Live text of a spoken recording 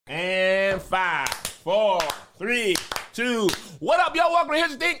And 5, 4, 3, 2. What up, y'all? Welcome to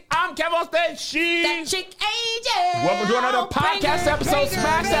Here's the Thing. I'm Kevin on stage. She's that chick Angel. Welcome to another podcast episode.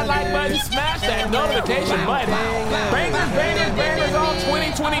 Smash that like button. Smash that notification button. Bangers on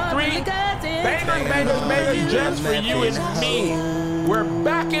 2023. Bangers just for you and me. We're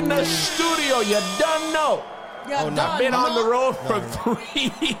back in the studio. You done know. I've been on the road for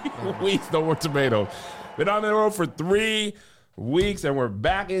 3 weeks. No more tomatoes. Been on the road for 3 weeks, and we're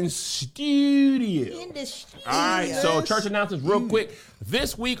back in studio. All right, so church announcements real quick.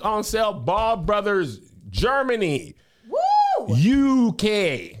 This week on sale, Ball Brothers, Germany, UK,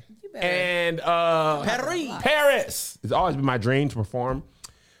 and Paris. It's always been my dream to perform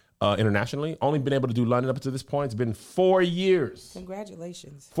internationally. Only been able to do London up to this point. It's been 4 years.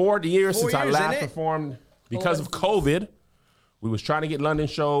 Congratulations. 4 years since I last performed because of COVID. We was trying to get London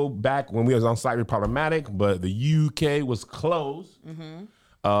show back when we was on slightly problematic, but the UK was closed.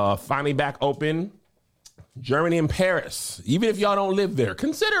 Finally back open. Germany and Paris. Even if y'all don't live there,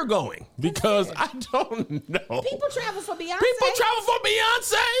 consider going because I don't know. People travel for Beyonce. They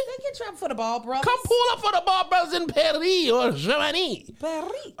can travel for the Ball Brothers. Come pull up for the Ball Brothers in Paris or Germany.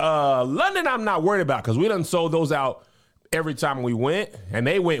 London, I'm not worried about because we done sold those out every time we went, and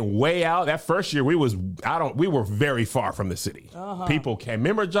they went way out. That first year, we were very far from the city. People came.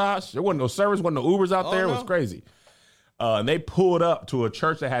 Remember, Josh? There wasn't no service, wasn't no Ubers out there. No. It was crazy. And they pulled up to a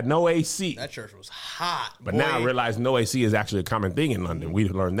church that had no AC. That church was hot. But now I realize no AC is actually a common thing in London. We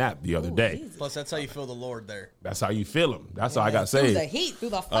learned that the other day. Jesus. Plus, that's how you feel the Lord there. That's how you feel him. That's how I got saved. Through the heat,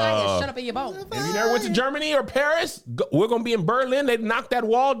 through the fire, shut up in your bones. If you never went to Germany or Paris, we're going to be in Berlin. They knocked that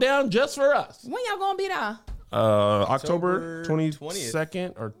wall down just for us. When y'all going to be there? October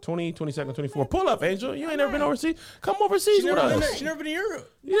 22nd or 22nd, 24th. Pull up, Angel. You ain't never been overseas. Come overseas with us. She never been to Europe.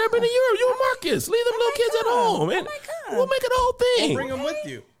 You never been to Europe. You and Marcus. Leave them little kids at home. And we'll make it a whole thing. We'll bring them with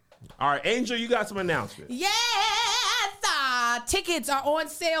you. All right, Angel, you got some announcements. Yes! Tickets are on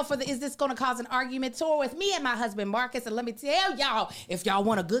sale for the Is This Gonna Cause an Argument tour with me and my husband Marcus. And let me tell y'all, if y'all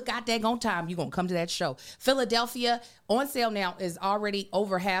want a good goddamn time, you're gonna come to that show. Philadelphia on sale now is already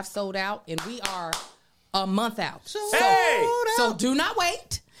over half sold out, and we are a month out. So do not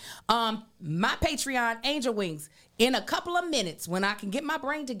wait. My Patreon, Angel Wings, in a couple of minutes, when I can get my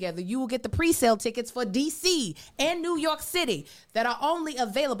brain together, you will get the pre-sale tickets for DC and New York City that are only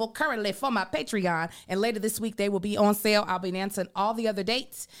available currently for my Patreon. And later this week, they will be on sale. I'll be announcing all the other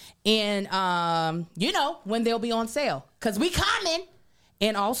dates and, when they'll be on sale. Because we coming.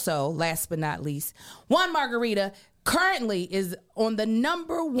 And also, last but not least, One Margarita currently is on the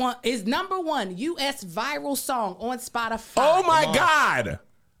number one U.S. viral song on Spotify. Oh my God!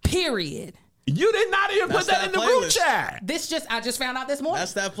 Period. You did not even put that in the group chat. I just found out this morning.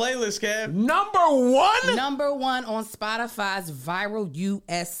 That's that playlist, Kev. Number one? Number one on Spotify's viral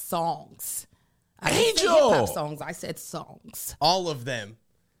U.S. songs. I didn't say Angel! hip-hop songs. I said songs. All of them.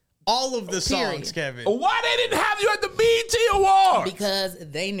 All of the songs, Kevin. Why they didn't have you at the BET Awards? Because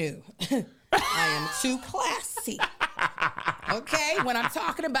they knew. I am too classy. Okay? When I'm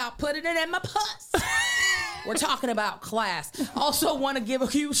talking about putting it in my puss, we're talking about class. Also want to give a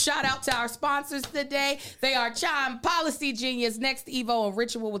huge shout out to our sponsors today. They are Chime, Policy Genius, Next Evo, and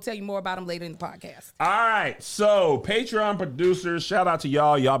Ritual. We'll tell you more about them later in the podcast. All right. So Patreon producers, shout out to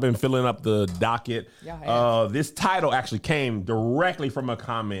y'all. Y'all been filling up the docket. This title actually came directly from a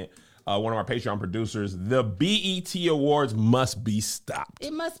comment. One of our Patreon producers, the BET Awards must be stopped.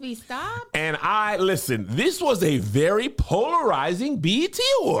 It must be stopped? And listen, this was a very polarizing BET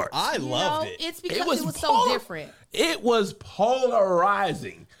Awards. I loved it. It's because it was so different. It was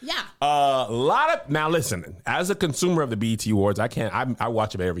polarizing. Yeah. Now listen, as a consumer of the BET Awards, I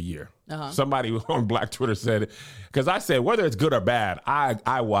watch it every year. Somebody on Black Twitter said it, because I said, whether it's good or bad,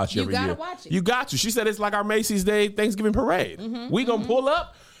 I watch every year. You gotta watch it. You got to. She said it's like our Macy's Day Thanksgiving parade. We gonna pull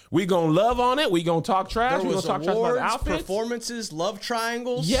up. We gonna love on it. We gonna talk trash. We gonna talk trash about the outfits, performances, love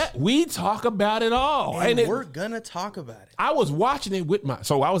triangles. Yeah, we talk about it all, and we're gonna talk about it. I was watching it with I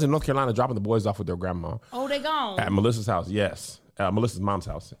was in North Carolina dropping the boys off with their grandma. Oh, they gone at Melissa's house. Yes, Melissa's mom's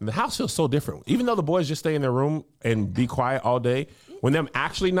house. And the house feels so different. Even though the boys just stay in their room and be quiet all day, when them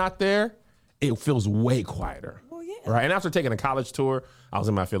actually not there, it feels way quieter. Oh yeah. Right. And after taking a college tour, I was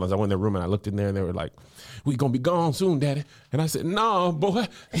in my feelings. I went in their room and I looked in there and they were like, "We gonna be gone soon, Daddy." And I said, "No, boy.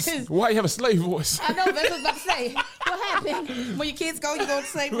 Why you have a slave voice?" I know, that's what I was about to say. What happened? When your kids go, you go to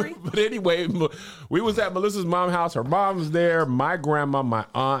slavery? But anyway, we was at Melissa's mom's house. Her mom was there. My grandma, my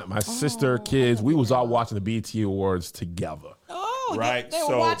aunt, my sister, kids. We was all watching the BET Awards together. right? They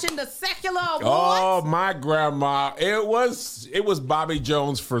were watching the secular awards. Oh, my grandma. It was Bobby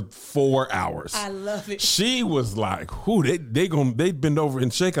Jones for 4 hours. I love it. She was like, "Who they bend over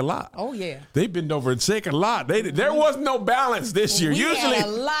and shake a lot." Oh yeah, they bend over and shake a lot. There was no balance this year. We usually had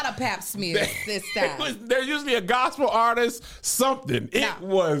a lot of pap smears this time. They're usually a gospel artist, something. It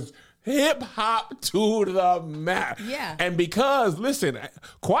was hip hop to the max. Yeah. And because, listen,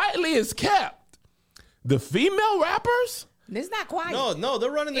 quietly is kept, the female rappers. It's not quiet. No,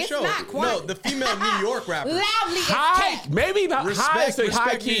 they're running the show. Not quiet. No, the female New York rappers. Loudly High, maybe not high.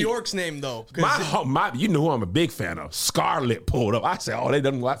 Respect Key. New York's name though. You know who I'm a big fan of. Scarlett pulled up. I said, "Oh, they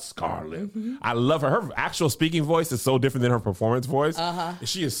done watch Scarlett." Mm-hmm. I love her. Her actual speaking voice is so different than her performance voice.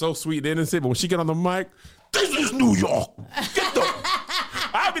 She is so sweet and innocent, but when she get on the mic, this is New York. Get the.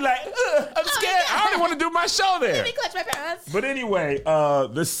 I'd be like, I'm scared. I don't want to do my show there. Let me clutch my parents. But anyway,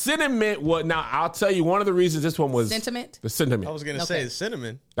 the sentiment was. Now I'll tell you one of the reasons this one was sentiment. The sentiment. I was gonna say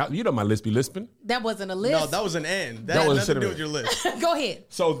cinnamon. You know my list be lisping. That wasn't a list. No, that was an N. That was had nothing to cinnamon. do with your list. Go ahead.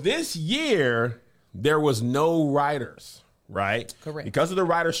 So this year there was no writers, right? Correct. Because of the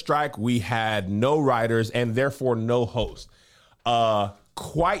writer strike, we had no writers and therefore no host.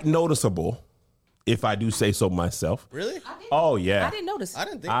 Quite noticeable, if I do say so myself. Really? Oh yeah. I didn't notice. I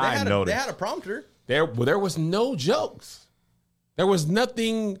didn't think I noticed. they had a prompter. There was no jokes. There was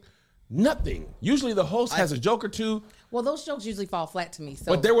nothing. Usually the host has a joke or two. Well, those jokes usually fall flat to me.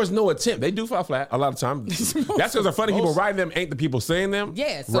 So. But there was no attempt. They do fall flat a lot of times. That's because the funny people writing them ain't the people saying them.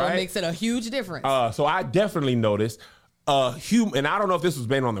 Yeah, so right? it makes it a huge difference. So I definitely noticed. And I don't know if this was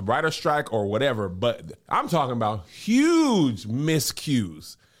based on the writer strike or whatever, but I'm talking about huge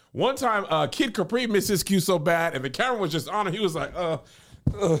miscues. One time, Kid Capri missed his cue so bad, and the camera was just on him. He was like, oh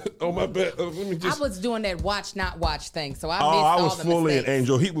my bad. Let me just. I was doing that watch not watch thing, so I missed I all was the fully mistakes. an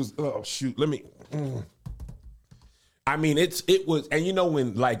angel. He was. Oh shoot. Let me. I mean, it was, and you know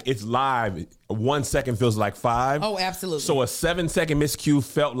when like it's live, 1 second feels like 5. Oh, absolutely. So a 7-second miscue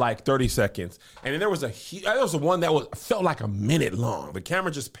felt like 30 seconds, and then there was one that felt like a minute long. The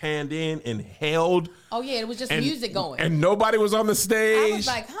camera just panned in and held. Oh yeah, it was just music going, and nobody was on the stage. I was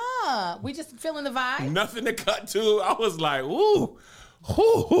like, we just feeling the vibe. Nothing to cut to. I was like, ooh,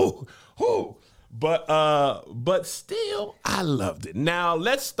 hoo, hoo, hoo. But still, I loved it. Now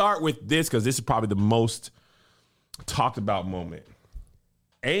let's start with this because this is probably the most talked about moment.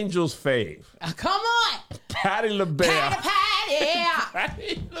 Angel's fave. Come on. Patti LaBelle.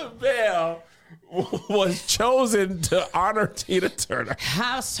 Patti LaBelle was chosen to honor Tina Turner.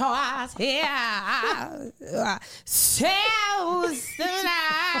 Housewives here.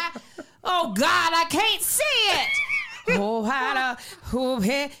 Oh God, I can't see it.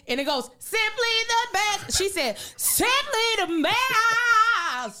 And it goes, simply the best. She said, simply the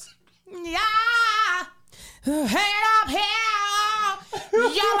best. Yeah. Head up here.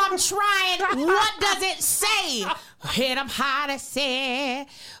 Y'all, I'm trying. What does it say? Hit 'em high to say,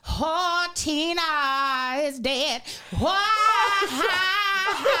 oh, Tina is dead.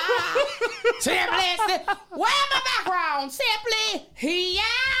 Simply, where's my background? Simply, yeah.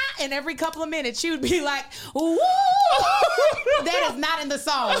 And every couple of minutes, she would be like, woo. That is not in the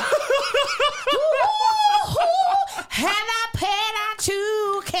song. Woo. Hannah Penna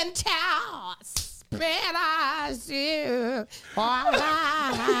too can tell.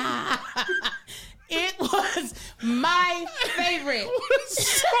 It was my favorite.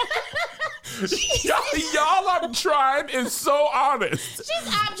 Y'all, I'm trying is so honest. She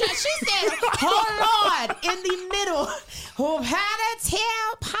said, "Oh Lord," in the middle. Who had a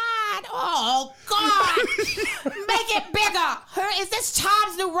tailpipe? Oh God! Make it bigger. Is this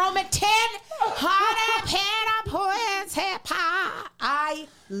Times New Roman 10? Hot pen up his head pie. I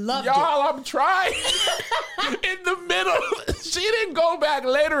loved it. Y'all, I'm trying. In the middle. She didn't go back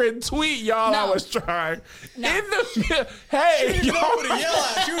later and tweet, y'all, I was trying. No. In the hey, She didn't know y'all. who to yell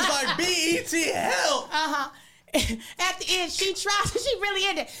at. She was like, BET, help. At the end, she really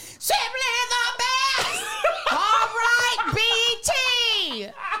ended. Simply the best. All right, BT.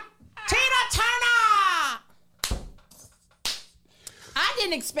 Tina Turner. I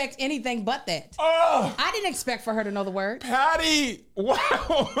didn't expect anything but that. I didn't expect for her to know the word. Patty,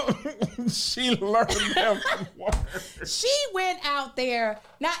 wow. She learned them words. She went out there.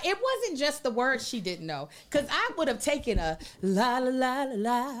 Now, it wasn't just the words she didn't know. Because I would have taken a la la la la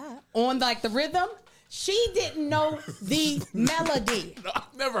la on like the rhythm. She didn't know the melody.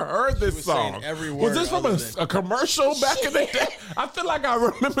 I've never heard this song. saying every Was word this from a commercial back in the day? I feel like I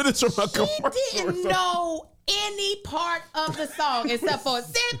remember this from a commercial. She didn't know any part of the song except for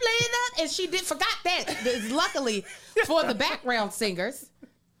simply the, and she forgot that. Luckily for the background singers.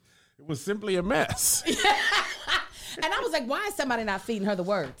 It was simply a mess. And I was like, why is somebody not feeding her the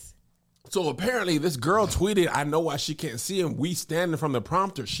words? So apparently this girl tweeted, I know why she can't see him. We standing from the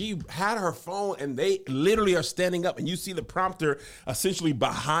prompter. She had her phone and they literally are standing up and you see the prompter essentially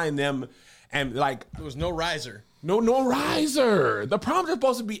behind them. And like, There was no riser. no riser. The prompter is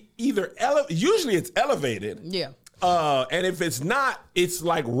supposed to be either usually it's elevated. Yeah. And if it's not, it's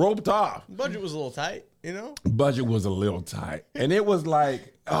like roped off. Budget was a little tight, you know? Budget was a little tight. And it was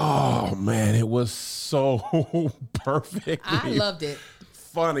like, oh man, it was so perfect. I loved it.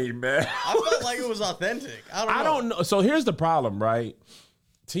 Funny, man. I felt like it was authentic. I don't know. So here's the problem, right?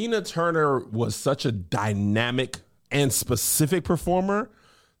 Tina Turner was such a dynamic and specific performer.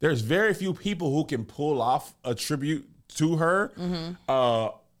 There's very few people who can pull off a tribute to her.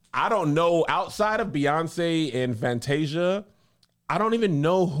 I don't know, outside of Beyonce and Fantasia, I don't even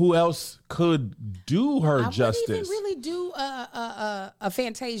know who else could do her justice. I wouldn't even really do a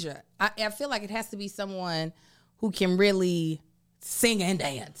Fantasia. I feel like it has to be someone who can really sing and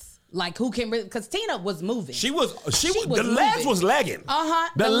dance. Like who can really, because Tina was moving. She was the moving. legs was legging.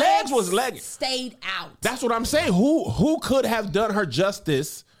 The legs was legging. Stayed out. That's what I'm saying. Who could have done her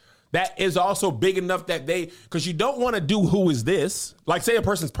justice that is also big enough that because you don't want to do who is this? Like say a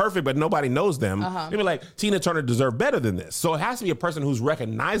person's perfect, but nobody knows them. They be like, Tina Turner deserved better than this. So it has to be a person who's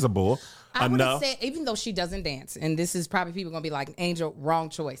recognizable I would have enough. said, even though she doesn't dance, and this is probably people going to be like, Angel, wrong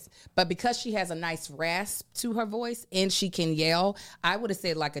choice. But because she has a nice rasp to her voice and she can yell, I would have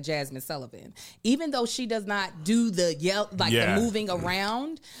said like a Jasmine Sullivan. Even though she does not do the yell, like the moving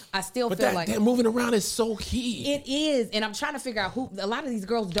around, I still feel like that moving around is so key. it is. And I'm trying to figure out who, a lot of these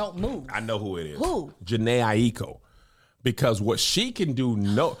girls don't move. I know who it is. Who? Janae Aiko. Because what she can do,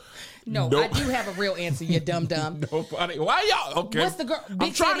 no. I do have a real answer, you dumb. Nobody. Why y'all? Okay. What's the girl?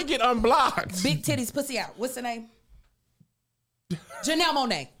 I'm trying to get unblocked. Big titties, pussy out. What's her name? Janelle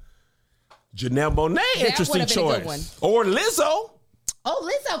Monáe. Janelle Monáe, interesting would've been a good choice. Or Lizzo.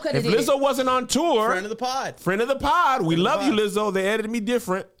 Oh, Lizzo could If have did Lizzo it. wasn't on tour. Friend of the pod. We love you, Lizzo. They edited me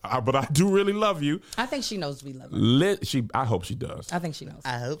different, but I do really love you. I think she knows we love her. I hope she does. I think she knows.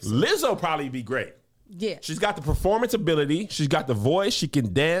 I hope so. Lizzo probably be great. Yeah. She's got the performance ability. She's got the voice. She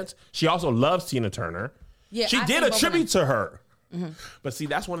can dance. She also loves Tina Turner. Yeah, she I did think a both of tribute them. to her. But see,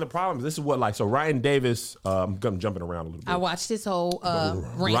 that's one of the problems. This is what so Ryan Davis, I'm jumping around a little bit. I watched this whole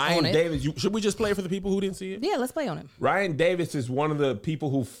rant Ryan on it. Davis, should we just play it for the people who didn't see it? Yeah, let's play on it. Ryan Davis is one of the people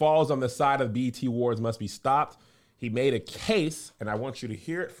who falls on the side of BET Awards must be stopped. He made a case, and I want you to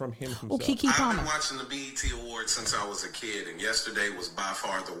hear it from him himself. Oh, Kiki I've Palmer. been watching the BET Awards since I was a kid, and yesterday was by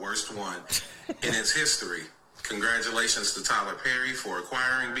far the worst one in its history. Congratulations to Tyler Perry for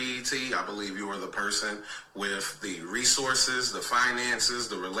acquiring BET. I believe you are the person with the resources, the finances,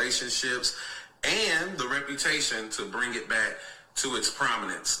 the relationships, and the reputation to bring it back to its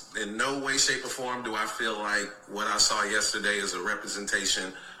prominence. In no way, shape, or form do I feel like what I saw yesterday is a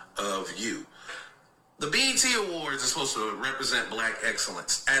representation of you. The BET Awards is supposed to represent black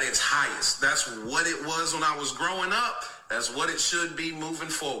excellence at its highest. That's what it was when I was growing up. That's what it should be moving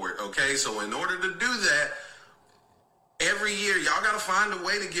forward, okay? So in order to do that, every year, y'all got to find a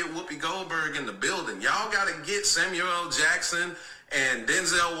way to get Whoopi Goldberg in the building. Y'all got to get Samuel L. Jackson and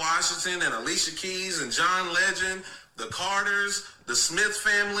Denzel Washington and Alicia Keys and John Legend, the Carters, the Smith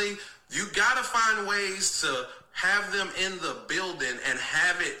family. You got to find ways to have them in the building and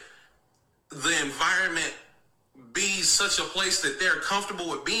have the environment be such a place that they're comfortable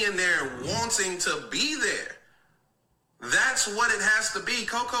with being there and wanting to be there. That's what it has to be.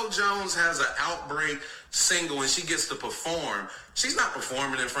 Coco Jones has an Outbreak single and she gets to perform. She's not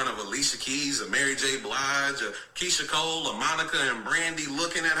performing in front of Alicia Keys or Mary J. Blige or Keisha Cole or Monica and Brandy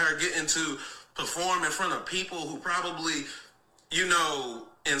looking at her getting to perform in front of people who probably,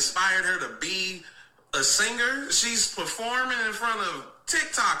 inspired her to be a singer. She's performing in front of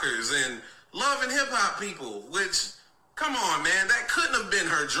TikTokers and love and hip hop people, which... Come on, man. That couldn't have been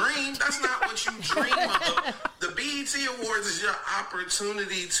her dream. That's not what you dream of. The BET Awards is your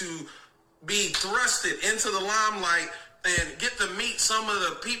opportunity to be thrusted into the limelight and get to meet some of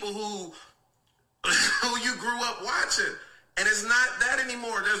the people who you grew up watching. And it's not that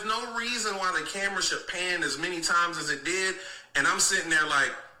anymore. There's no reason why the camera should pan as many times as it did. And I'm sitting there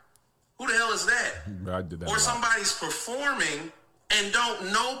like, who the hell is that? I did that Or somebody's performing and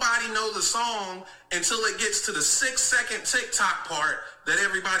don't nobody know the song until it gets to the 6-second TikTok part that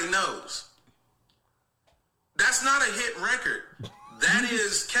everybody knows. That's not a hit record. That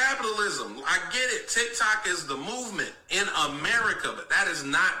is capitalism. I get it. TikTok is the movement in America, but that is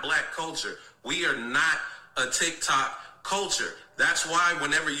not black culture. We are not a TikTok culture. That's why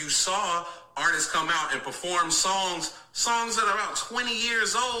whenever you saw artists come out and perform songs songs that are about 20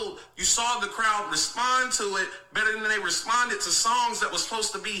 years old, you saw the crowd respond to it better than they responded to songs that was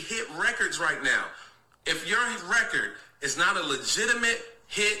supposed to be hit records right now. If your record is not a legitimate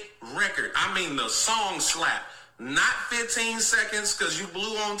hit record, I mean the song slap, not 15 seconds because you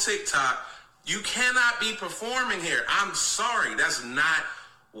blew on TikTok, you cannot be performing here. I'm sorry, that's not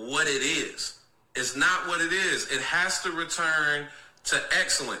what it is. It's not what it is. It has to return to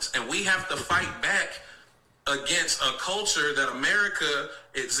excellence. And we have to fight back against a culture that America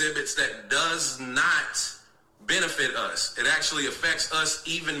exhibits that does not benefit us. It actually affects us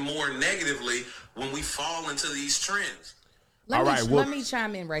even more negatively when we fall into these trends. Let me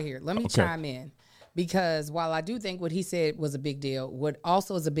chime in right here. Let me chime in. Because while I do think what he said was a big deal, what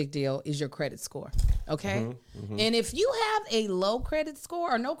also is a big deal is your credit score. Okay? And if you have a low credit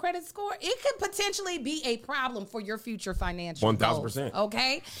score or no credit score, it could potentially be a problem for your future financial 1,000%.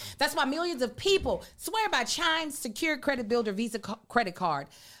 Okay? That's why millions of people swear by Chime's Secure Credit Builder Visa credit card.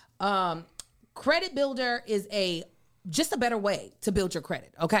 Credit Builder is just a better way to build your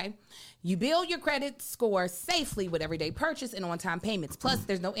credit, okay? You build your credit score safely with everyday purchase and on-time payments. Plus,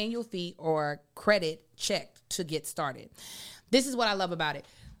 there's no annual fee or credit check to get started. This is what I love about it.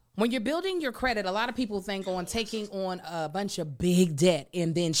 When you're building your credit, a lot of people think on taking on a bunch of big debt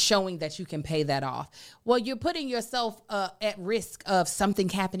and then showing that you can pay that off. Well, you're putting yourself at risk of something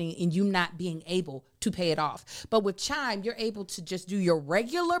happening and you not being able to pay it off. But with Chime, you're able to just do your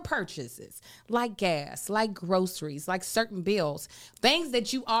regular purchases like gas, like groceries, like certain bills, things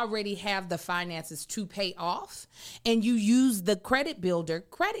that you already have the finances to pay off. And you use the Credit Builder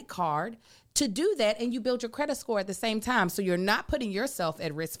credit card to do that, and you build your credit score at the same time. So you're not putting yourself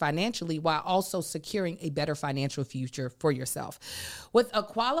at risk financially while also securing a better financial future for yourself. With a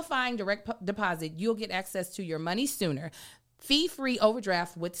qualifying direct deposit, you'll get access to your money sooner. Fee-free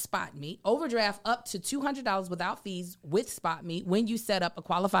overdraft with SpotMe. Overdraft up to $200 without fees with SpotMe when you set up a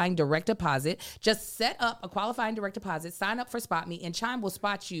qualifying direct deposit. Just set up a qualifying direct deposit, sign up for SpotMe, and Chime will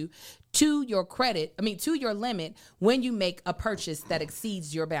spot you to your limit when you make a purchase that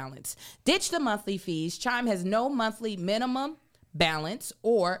exceeds your balance. Ditch the monthly fees. Chime has no monthly minimum balance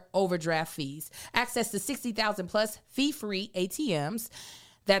or overdraft fees. Access to 60,000 plus fee-free ATMs.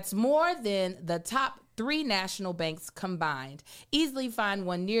 That's more than the top 3 national banks combined. Easily find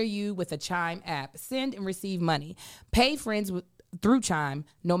one near you with a Chime app. Send and receive money. Pay friends through Chime,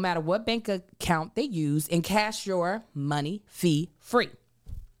 no matter what bank account they use, and cash your money fee-free.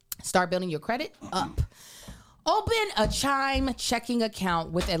 Start building your credit up. Open a Chime checking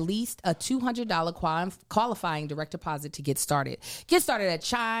account with at least a $200 qualifying direct deposit to get started. Get started at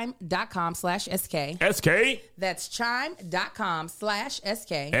chime.com/SK. SK. That's chime.com/SK.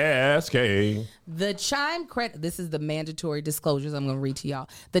 SK. The Chime credit, this is the mandatory disclosures I'm going to read to y'all.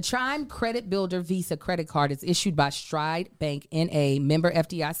 The Chime Credit Builder Visa credit card is issued by Stride Bank N.A., member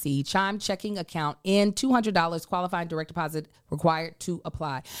FDIC. Chime checking account and $200 qualifying direct deposit required to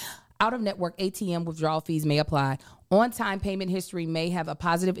apply. Out-of-network ATM withdrawal fees may apply. On-time payment history may have a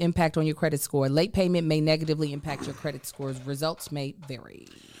positive impact on your credit score. Late payment may negatively impact your credit scores. Results may vary.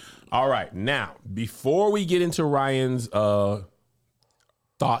 All right. Now, before we get into Ryan's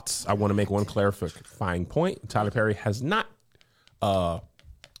thoughts, I want to make one clarifying point. Tyler Perry has not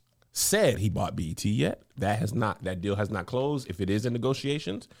said he bought BET yet. That deal has not closed. If it is in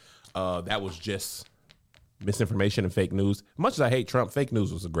negotiations, that was just misinformation and fake news. Much as I hate Trump, fake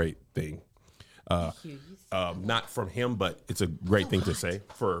news was a great thing. Not from him, but it's a great thing to say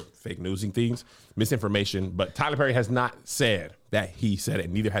for fake newsing things. Misinformation. But Tyler Perry has not said that he said it.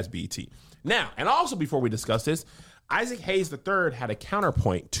 Neither has BET. Now, and also before we discuss this, Isaac Hayes III had a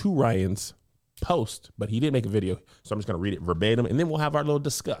counterpoint to Ryan's post, but he did make a video. So I'm just going to read it verbatim, and then we'll have our little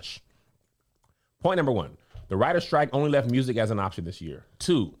discussion. Point number 1. The writer's strike only left music as an option this year.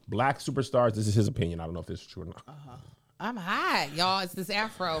 2, black superstars. This is his opinion. I don't know if this is true or not. I'm hot, y'all. It's this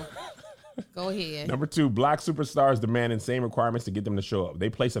afro. Go ahead. Number 2, black superstars demand insane requirements to get them to show up. They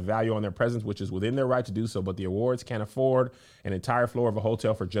place a value on their presence, which is within their right to do so, but the awards can't afford an entire floor of a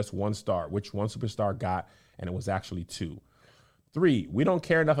hotel for just one star, which one superstar got, and it was actually 2. 3, we don't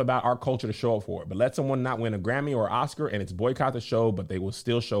care enough about our culture to show up for it, but let someone not win a Grammy or Oscar and it's boycott the show, but they will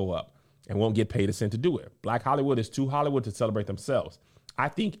still show up and won't get paid a cent to do it. Black Hollywood is too Hollywood to celebrate themselves. I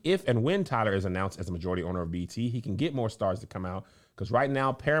think if and when Tyler is announced as a majority owner of BET, he can get more stars to come out, because right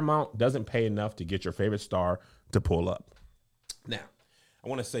now Paramount doesn't pay enough to get your favorite star to pull up. Now, I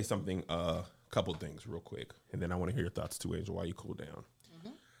want to say something, a couple things real quick, and then I want to hear your thoughts too, Angel, while you cool down.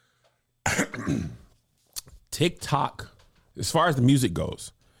 TikTok, as far as the music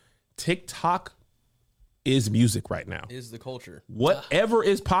goes, TikTok is music right now. Is the culture. Whatever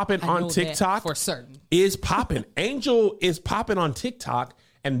is popping on know TikTok that for certain. is popping. Angel is popping on TikTok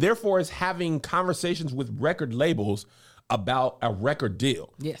and therefore is having conversations with record labels about a record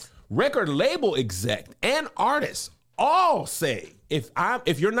deal. Yes. Record label exec and artists all say,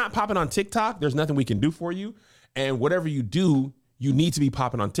 if you're not popping on TikTok, there's nothing we can do for you. And whatever you do, you need to be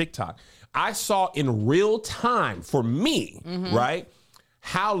popping on TikTok. I saw in real time for me, right,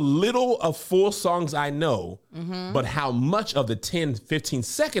 how little of full songs I know, but how much of the 10, 15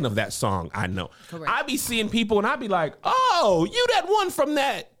 second of that song I know. Correct. I be seeing people and I be like, oh, you that one from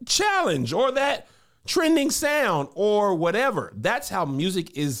that challenge or that trending sound or whatever. That's how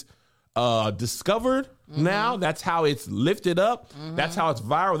music is discovered now. That's how it's lifted up. That's how it's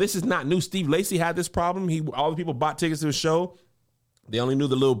viral. This is not new. Steve Lacy had this problem. All the people bought tickets to his show. They only knew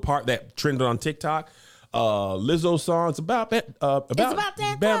the little part that trended on TikTok. Lizzo songs about that. It's about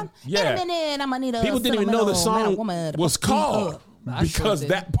that time. Yeah. In a minute, I'm gonna need a People didn't even know the song was called because did.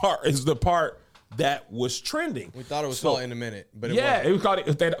 that part is the part that was trending. We thought it was called In a Minute, but it was called.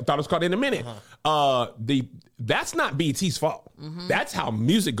 They thought it was called In a Minute. That's not BET's fault. That's how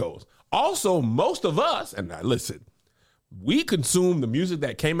music goes. Also, most of us, and listen, we consume the music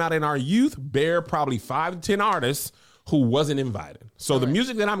that came out in our youth. Bear probably 5 to 10 artists who wasn't invited. So the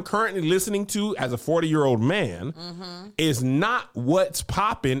music that I'm currently listening to as a 40-year-old man is not what's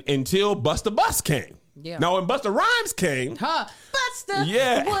popping until Busta Bus came. Yeah. Now, when Busta Rhymes came,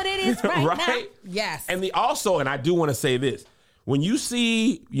 Busta, what it is right now. Yes. And and I do want to say this. When you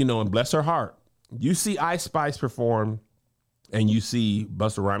see, and bless her heart, you see Ice Spice perform and you see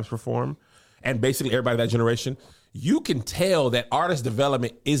Busta Rhymes perform, and basically everybody that generation, you can tell that artist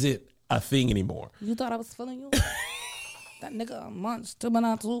development isn't a thing anymore. You thought I was feeling you? That nigga munch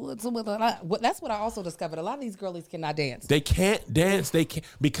that's what I also discovered. A lot of these girlies cannot dance. They can't dance. They can't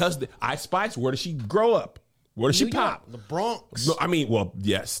because Ice Spice. Where did she grow up? Where did she pop? The Bronx. No, I mean, well,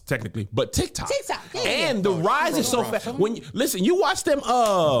 yes, technically, but TikTok. Yeah. And the rise is so fast. When you watch them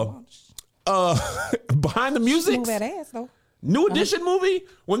behind the music. Move that ass though. New Edition movie,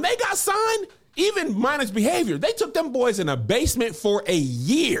 when they got signed, even minus behavior, they took them boys in a basement for a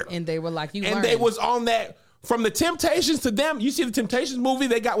year. And they were like, and they was on that. From the Temptations to them, you see the Temptations movie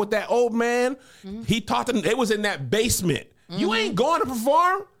they got with that old man. He taught them, they was in that basement. You ain't going to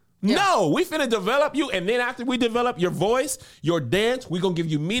perform? Yeah. No, we finna develop you. And then after we develop your voice, your dance, we gonna give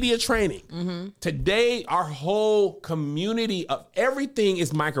you media training. Today, our whole community of everything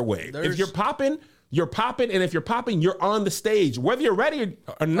is microwave. If you're popping, you're popping. And if you're popping, you're on the stage. Whether you're ready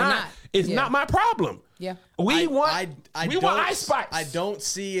or not, it's not my problem. Yeah. We want Ice Spice. I don't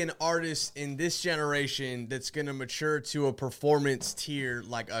see an artist in this generation that's going to mature to a performance tier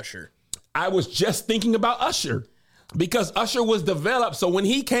like Usher. I was just thinking about Usher because Usher was developed. So when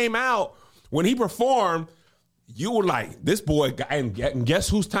he came out, when he performed, you were like, this boy, and guess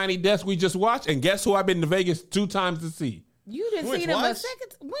whose Tiny Desk we just watched? And guess who I've been to Vegas 2 times to see? You didn't see him a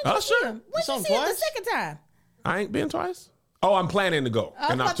second. When Usher? you see him? When you see him the second time? I ain't been twice. Oh, I'm planning to go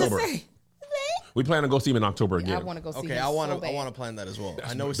in October. We plan to go see him in October again. I want to go see him. Okay, I want to plan that as well.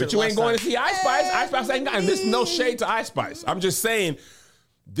 I know we said but you ain't going to see Ice Spice. Ice Spice ain't got. And this is no shade to Ice Spice. I'm just saying,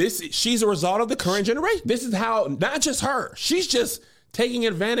 she's a result of the current generation. This is how, not just her. She's just taking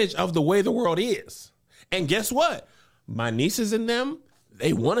advantage of the way the world is. And guess what? My nieces and them,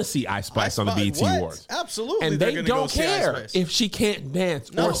 they want to see Ice Spice on the BET Awards. Absolutely. And they don't care if she can't dance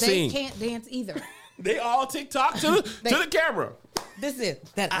or sing. They can't dance either. They all TikTok to the camera. This is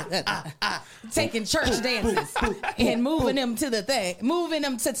taking church dances and moving them to the thing, moving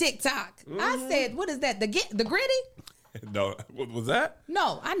them to TikTok. I said, what is that? The gritty? No, what was that?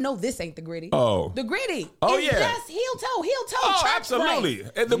 No, I know this ain't the gritty. Oh. The gritty. Oh, it's yeah. just heel toe. Oh, church absolutely.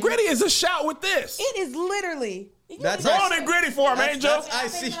 break. And the gritty is a shout with this. It is literally. That's go on and gritty for him, Angel. I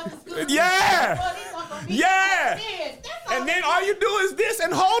see. Yeah. Yeah. And then all you do is this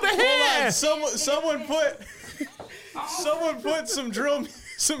and hold a hand. Someone put some drill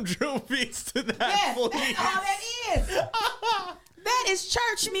beats to that. Yes, please. that's all that is. That is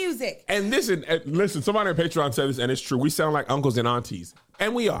church music. And listen, somebody on Patreon said this, and it's true. We sound like uncles and aunties,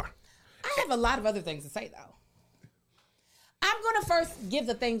 and we are. I have a lot of other things to say, though. I'm going to first give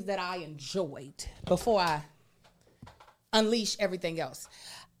the things that I enjoyed before I unleash everything else.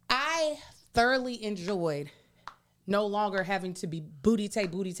 I thoroughly enjoyed no longer having to be booty tay.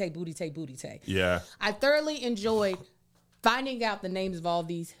 Yeah. I thoroughly enjoyed finding out the names of all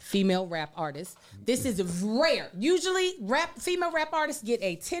these female rap artists. This is rare. Usually female rap artists get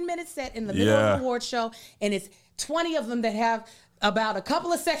a 10-minute set in the middle of the award show, and it's 20 of them that have about a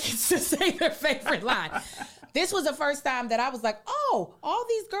couple of seconds to say their favorite line. This was the first time that I was like, oh, all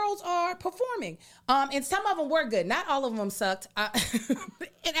these girls are performing. And some of them were good. Not all of them sucked.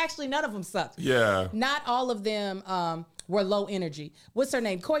 And actually, none of them sucked. Yeah. Not all of them were low energy. What's her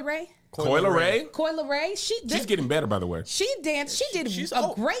name? Coy Ray? Coyle Ray? Coyle Ray. She's getting better, by the way. She danced. She did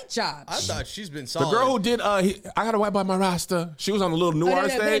a great job. I thought she's been The solid. girl who did I Gotta Wipe Out My Rasta. She was on the little new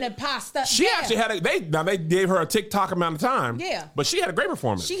artist stage. She actually had they gave her a TikTok amount of time. Yeah. But she had a great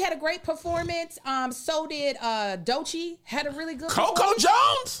performance. She had a great performance. So did Doechii. Had a really good Coco performance.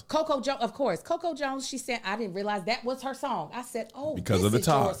 Jones? Coco Jones, of course. Coco Jones, she said, I didn't realize that was her song. I said, oh, Because this of the is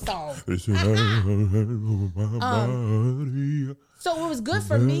your talk. song. Body. So it was good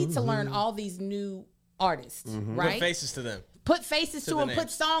for me to learn all these new artists, right? Put faces to them. Put faces to the them, names. put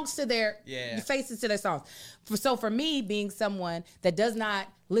songs to their faces to their songs. So for me, being someone that does not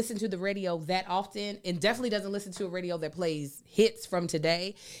listen to the radio that often and definitely doesn't listen to a radio that plays hits from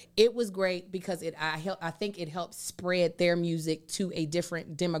today, it was great because I think it helped spread their music to a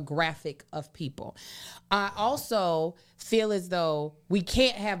different demographic of people. I also feel as though we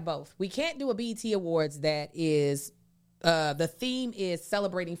can't have both. We can't do a BET Awards that is the theme is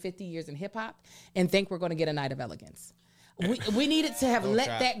celebrating 50 years in hip hop and think we're going to get a night of elegance. We needed to have let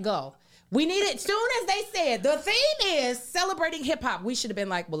that go. We needed, soon as they said the theme is celebrating hip hop, we should have been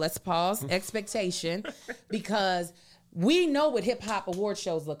like, well, let's pause expectation because we know what hip hop award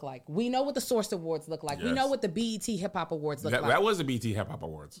shows look like. We know what the Source Awards look like. Yes. We know what the BET Hip Hop Awards look like. That was the BT Hip Hop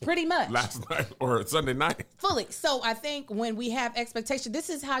Awards. Pretty much. Last night or Sunday night. Fully. So I think when we have expectation, this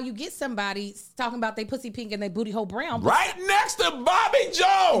is how you get somebody talking about they pussy pink and they booty hole brown. Right next to Bobby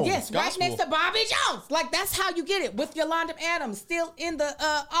Jones. Yes, Gospel. right next to Bobby Jones. Like, that's how you get it. With Yolanda Adams still in the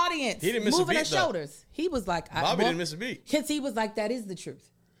audience. He didn't miss a moving beat, her though. shoulders. He was like, Bobby didn't miss a beat. Because he was like, that is the truth.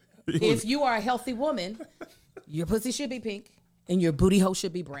 If you are a healthy woman, your pussy should be pink and your booty hole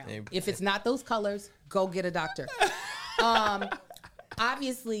should be brown. If it's not those colors, go get a doctor.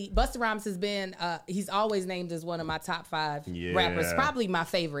 Obviously, Busta Rhymes has been, he's always named as one of my top 5 rappers, probably my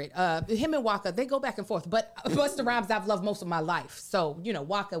favorite. Him and Waka, they go back and forth, but Busta Rhymes I've loved most of my life. So,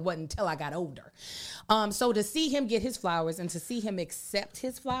 Waka wasn't until I got older. So to see him get his flowers and to see him accept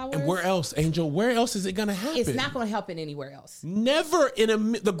his flowers. And where else, Angel? Where else is it going to happen? It's not going to happen anywhere else. Never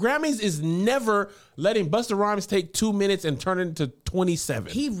the Grammys is never letting Busta Rhymes take 2 minutes and turn it into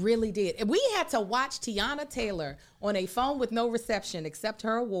 27. He really did. And we had to watch Tiana Taylor on a phone with no reception accept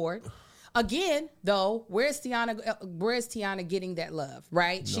her award. Again, though, where's Tiana getting that love,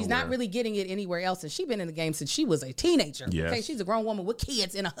 right? She's not really getting it anywhere else. And she's been in the game since she was a teenager. Yes. Okay, she's a grown woman with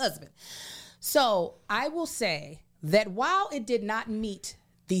kids and a husband. So I will say that while it did not meet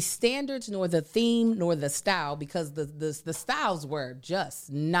the standards, nor the theme, nor the style, because the styles were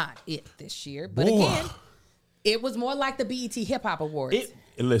just not it this year. But again, it was more like the BET Hip Hop Awards.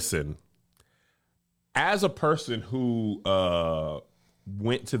 Listen, as a person who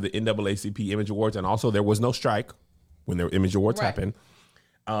went to the NAACP Image Awards, and also there was no strike when the Image Awards happened.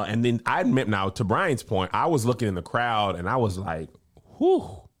 And then I admit now, to Brian's point, I was looking in the crowd and I was like,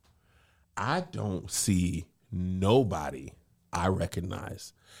 whew, I don't see nobody I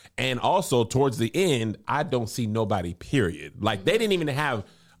recognize. And also towards the end, I don't see nobody, period. Like they didn't even have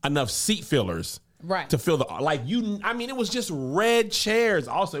enough seat fillers to fill it was just red chairs.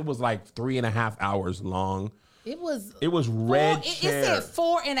 Also, it was like 3.5 hours long. It was red chairs. It said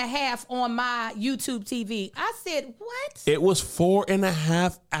 4.5 on my YouTube TV. I said, what? It was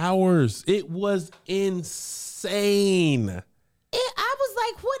 4.5 hours. It was insane. I was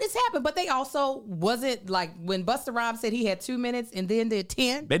like, what has happened? But they also wasn't like when Busta Rhymes said he had 2 minutes and then did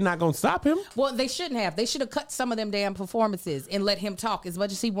 10. They're not going to stop him. Well, they shouldn't have. They should have cut some of them damn performances and let him talk as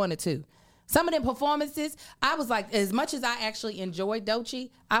much as he wanted to. Some of them performances, I was like, as much as I actually enjoyed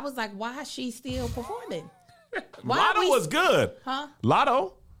Doechii, I was like, why is she still performing? Lotto was good. Huh?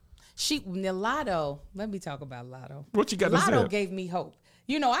 Lotto. Lotto, let me talk about Lotto. What you got to say? Lotto gave me hope.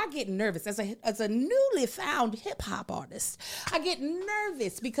 I get nervous as a newly found hip hop artist. I get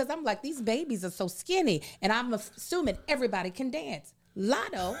nervous because I'm like, these babies are so skinny, and I'm assuming everybody can dance.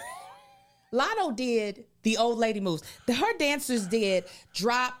 Lotto did the old lady moves. Her dancers did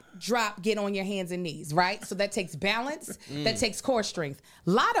drop, get on your hands and knees, right? So that takes balance, that takes core strength.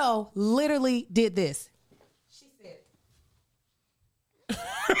 Lotto literally did this. She said,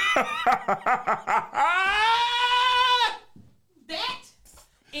 that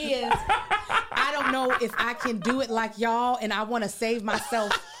is, I don't know if I can do it like y'all, and I want to save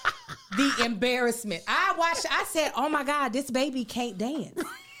myself the embarrassment. I said, oh my God, this baby can't dance.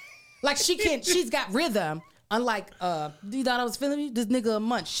 Like she's got rhythm, Unlike, you thought I was feeling you? This nigga a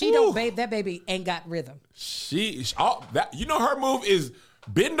munch. She don't, babe. That baby ain't got rhythm. Her move is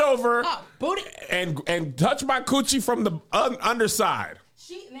bend over booty. and touch my coochie from the underside.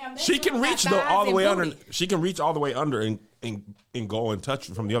 She can reach all the way under. She can reach all the way under and go and touch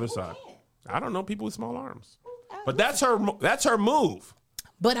from the other side. I don't know people with small arms, but that's her move.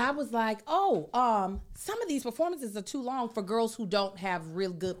 But I was like, some of these performances are too long for girls who don't have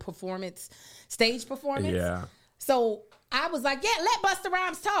real good stage performance. Yeah. So I was like, yeah, let Busta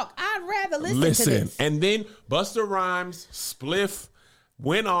Rhymes talk. I'd rather listen to this. And then Busta Rhymes Spliff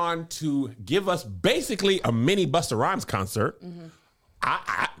went on to give us basically a mini Busta Rhymes concert. Mm-hmm.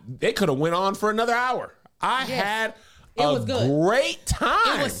 They could have went on for another hour. I had a great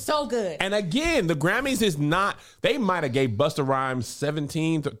time. It was so good. And again, the Grammys is not, they might have gave Busta Rhymes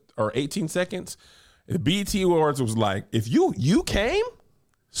 17 or 18 seconds. The BET Awards was like, if you came,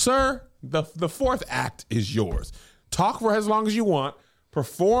 sir, the fourth act is yours. Talk for as long as you want.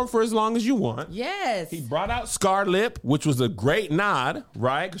 Perform for as long as you want. Yes. He brought out Scarred Lip, which was a great nod,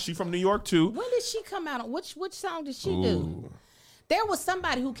 right? Because she's from New York, too. When did she come out? Which song did she do? There was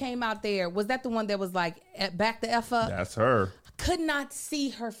somebody who came out there. Was that the one that was like, back the F up? That's her. I could not see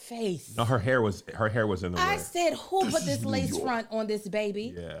her face. No, her hair was in the way. I said, who put this lace front on this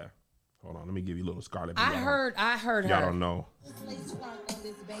baby? Yeah. Hold on, let me give you a little Scarlet. I heard her. Y'all don't know. This lace front on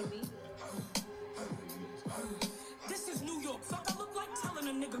this baby. This is New York. Fuck, I look like telling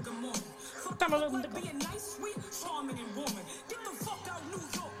a nigga good morning. Fuck, I look like being nice, sweet, charming, and warming. Get the fuck out, New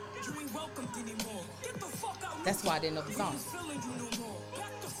York. You ain't welcomed anymore. Get the fuck out. That's why I didn't know the song.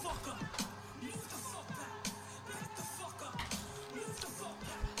 Back the fuck up. Move the fuck back. Back the fuck up. Move the fuck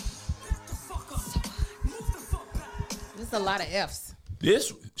back. Back the fuck up. Move the fuck back. There's a lot of F's.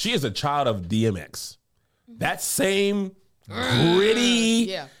 She is a child of DMX. That same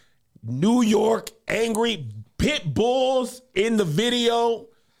gritty, New York, angry pit bulls in the video.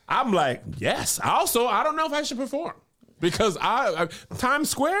 I'm like, yes. I don't know if I should perform. Because Times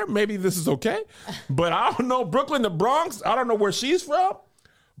Square, maybe this is okay. But I don't know, Brooklyn, the Bronx, I don't know where she's from.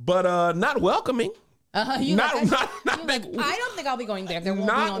 But not welcoming. I don't think I'll be going there. There won't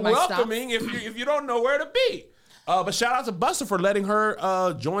be on my welcoming if you don't know where to be. But shout out to Busta for letting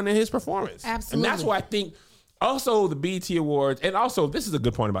her join in his performance. Absolutely. And that's why I think also the BET Awards, and also this is a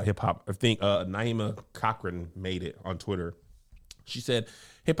good point about hip hop. I think Naima Cochran made it on Twitter. She said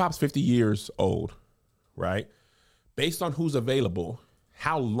hip hop's 50 years old, right? Based on who's available,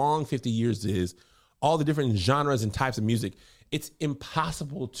 how long 50 years is, all the different genres and types of music, it's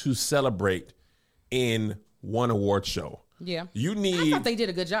impossible to celebrate in one award show. Yeah. I thought they did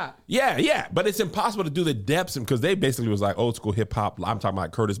a good job. Yeah. But it's impossible to do the depths because they basically was like old school hip hop. I'm talking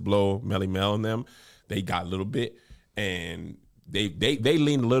about Curtis Blow, Melly Mel and them. They got a little bit and they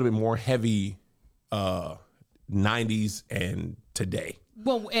leaned a little bit more heavy 90s and today.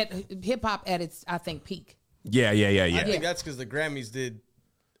 Well, at hip hop at its, I think, peak. Yeah. I think that's because the Grammys did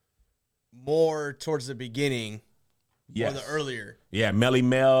more towards the beginning or the earlier. Yeah, Melly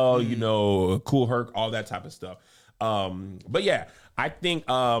Mel, Cool Herc, all that type of stuff. But yeah, I think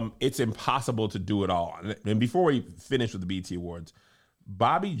it's impossible to do it all. And before we finish with the BET Awards,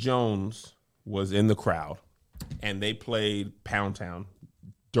 Bobby Jones was in the crowd and they played Pound Town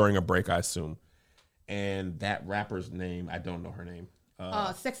during a break, I assume. And that rapper's name, I don't know her name.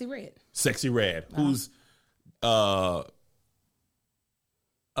 Sexy Red. Sexy Red, whose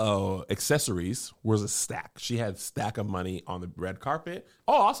accessories was a stack. She had a stack of money on the red carpet.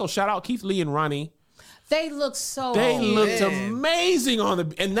 Oh, also shout out Keith Lee and Ronnie. They looked looked amazing on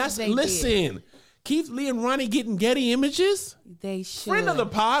the, and that's, listen, Keith Lee and Ronnie getting Getty Images. They should. Friend of the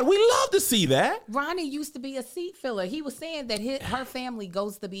pod. We love to see that. Ronnie used to be a seat filler. He was saying that her family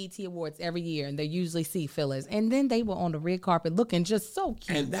goes to BET Awards every year, and they're usually seat fillers. And then they were on the red carpet looking just so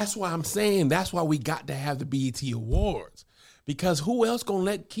cute. And that's why I'm saying, that's why we got to have the BET Awards. Because who else gonna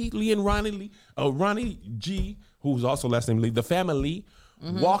let Keith Lee and Ronnie G, who's also last name Lee, the family,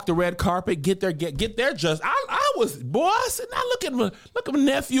 walk the red carpet, get their just. I was, boy, I said, now look at my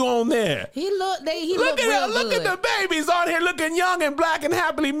nephew on there. Look at the babies on here looking young and black and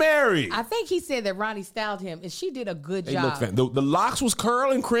happily married. I think he said that Ronnie styled him, and she did a good job. The locks was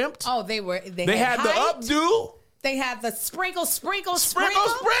curled and crimped. Oh, they had the updo. They had the sprinkle.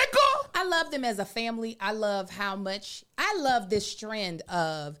 I love them as a family. I love this trend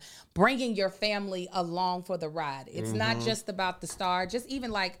of bringing your family along for the ride. It's not just about the star. Just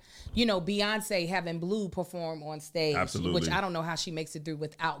even like, Beyonce having Blue perform on stage. Absolutely. Which I don't know how she makes it through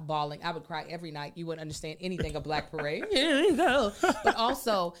without bawling. I would cry every night. You wouldn't understand anything of Black Parade. Here you go. But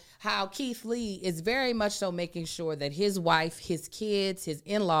also how Keith Lee is very much so making sure that his wife, his kids, his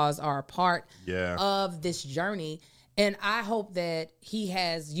in-laws are a part of this journey. And I hope that he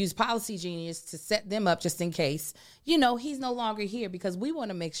has used Policy Genius to set them up just in case, he's no longer here, because we want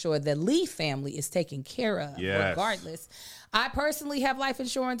to make sure the Lee family is taken care of regardless. I personally have life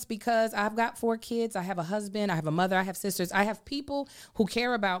insurance because I've got 4 kids. I have a husband. I have a mother. I have sisters. I have people who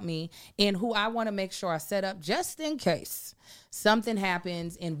care about me and who I want to make sure are set up just in case something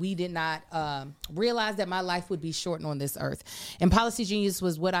happens and we did not realize that my life would be shortened on this earth. And Policy Genius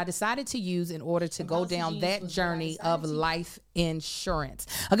was what I decided to use in order to go down that journey of life insurance.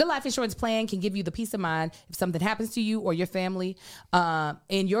 A good life insurance plan can give you the peace of mind if something happens to you or your family,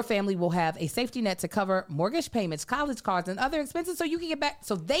 and your family will have a safety net to cover mortgage payments, college costs, and other expenses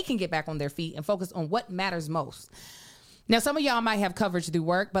so they can get back on their feet and focus on what matters most. Now, some of y'all might have coverage through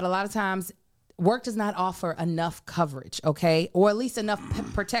work, but a lot of times work does not offer enough coverage, okay? Or at least enough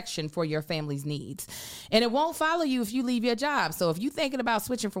protection for your family's needs. And it won't follow you if you leave your job. So if you're thinking about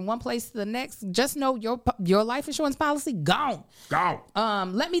switching from one place to the next, just know your life insurance policy, gone.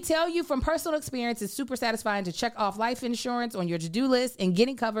 Let me tell you from personal experience, it's super satisfying to check off life insurance on your to-do list, and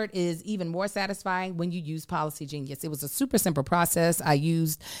getting covered is even more satisfying when you use Policy Genius. It was a super simple process. I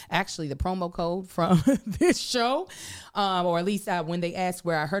used actually the promo code from this show, or at least when they asked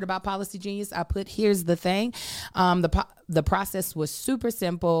where I heard about Policy Genius, I put, here's the thing. The process was super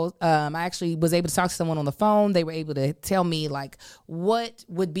simple. I actually was able to talk to someone on the phone. They were able to tell me like what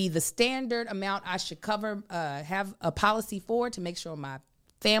would be the standard amount I should cover, have a policy for, to make sure my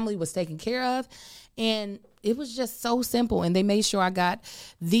family was taken care of. And it was just so simple. And they made sure I got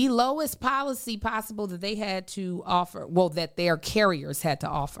the lowest policy possible that they had to offer. Well, that their carriers had to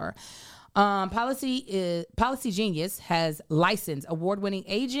offer. Policy Genius has licensed award-winning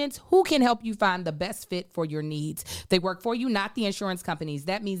agents who can help you find the best fit for your needs. They work for you, not the insurance companies.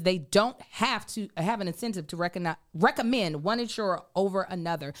 That means they don't have to have an incentive to recommend one insurer over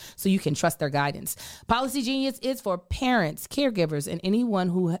another, so you can trust their guidance. Policy Genius is for parents, caregivers, and anyone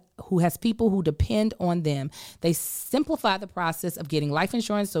who has people who depend on them. They simplify the process of getting life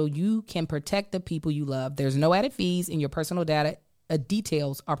insurance so you can protect the people you love. There's no added fees, and your personal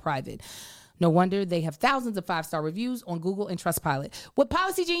details are private. No wonder they have thousands of 5-star reviews on Google and Trustpilot. With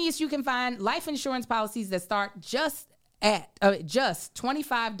Policy Genius, you can find life insurance policies that start just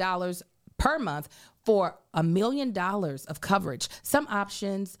 $25 per month for $1 million of coverage. Some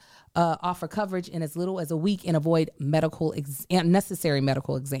options offer coverage in as little as a week and avoid unnecessary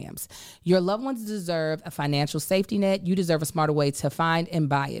medical exams. Your loved ones deserve a financial safety net. You deserve a smarter way to find and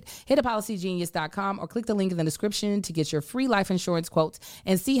buy it. Head to policygenius.com or click the link in the description to get your free life insurance quotes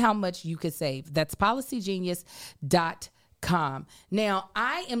and see how much you could save. That's policygenius.com. Now,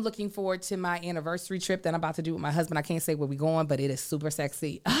 I am looking forward to my anniversary trip that I'm about to do with my husband. I can't say where we're going, but it is super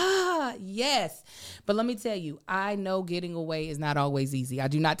sexy. Yes. But let me tell you, I know getting away is not always easy. I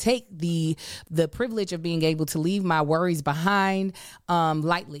do not take the privilege of being able to leave my worries behind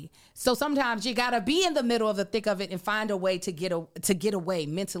lightly. So sometimes you got to be in the middle of the thick of it and find a way to get away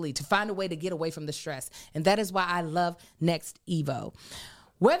mentally, to find a way to get away from the stress. And that is why I love Next Evo.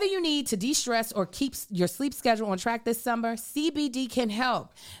 Whether you need to de-stress or keep your sleep schedule on track this summer, CBD can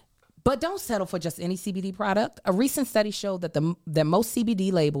help. But don't settle for just any CBD product. A recent study showed that that most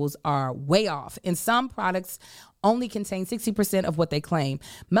CBD labels are way off, and some products only contain 60% of what they claim.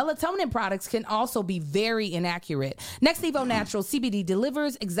 Melatonin products can also be very inaccurate. Next Evo Natural CBD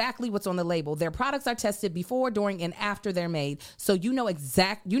delivers exactly what's on the label. Their products are tested before, during, and after they're made, so you know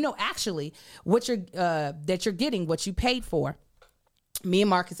actually what that you're getting what you paid for. Me and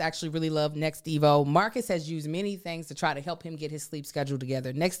Marcus actually really love Next Evo. Marcus has used many things to try to help him get his sleep schedule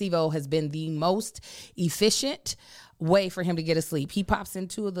together. Next Evo has been the most efficient way for him to get to sleep. He pops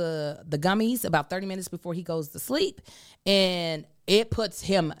into the gummies about 30 minutes before he goes to sleep, and it puts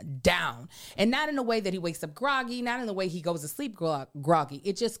him down. And not in a way that he wakes up groggy, not in the way he goes to sleep groggy.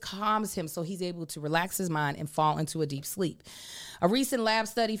 It just calms him so he's able to relax his mind and fall into a deep sleep. A recent lab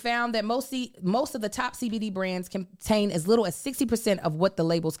study found that most of the top CBD brands contain as little as 60% of what the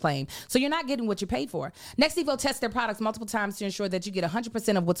labels claim. So you're not getting what you paid for. Next Evo tests their products multiple times to ensure that you get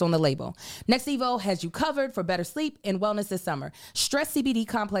 100% of what's on the label. Next Evo has you covered for better sleep and wellness this summer. Stress CBD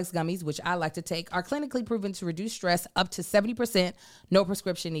complex gummies, which I like to take, are clinically proven to reduce stress up to 70%, no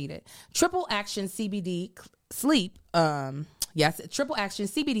prescription needed. Triple action CBD sleep Yes, triple action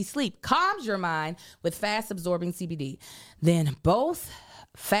CBD sleep calms your mind with fast-absorbing CBD. Then both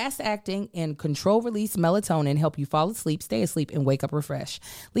fast-acting and control-release melatonin help you fall asleep, stay asleep, and wake up refreshed.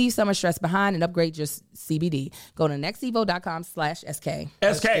 Leave summer stress behind and upgrade your CBD. Go to nextevo.com/SK.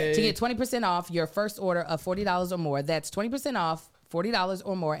 SK. To get 20% off your first order of $40 or more. That's 20% off $40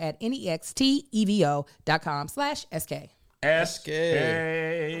 or more at nextevo.com/SK. SK.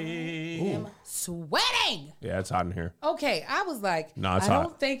 I'm sweating. Yeah, it's hot in here. Okay, I was like, No, it's I hot.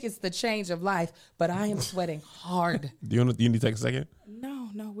 don't think it's the change of life, but I am sweating hard. Do you need to take a second? No.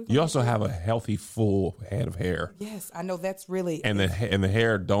 You also have a healthy, full head of hair. Yes, I know that's really. And the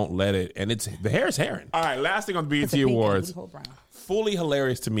hair, don't let it. And the hair is hairing. All right, last thing on the It's BET a pink Awards. and brown. Fully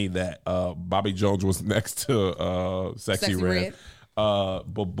hilarious to me that Bobby Jones was next to Sexy Red. But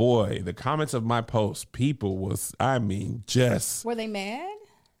boy, the comments of my post, people was, just. Were they mad?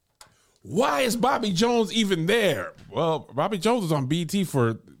 Why is Bobby Jones even there? Well, Bobby Jones was on BET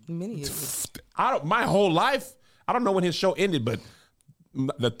for Many years. my whole life. I don't know when his show ended, but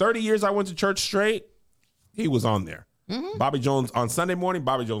the 30 years I went to church straight, he was on there. Mm-hmm. Bobby Jones on Sunday morning,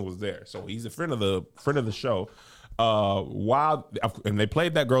 Bobby Jones was there. So he's a friend of the show. And they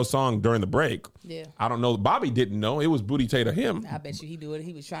played that girl's song during the break. Yeah. I don't know. Bobby didn't know. It was Booty Tay to him. I bet you he do it.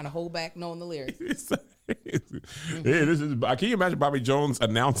 He was trying to hold back knowing the lyrics. Hey, can you imagine Bobby Jones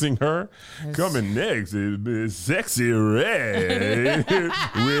announcing her? Coming next is Sexy Red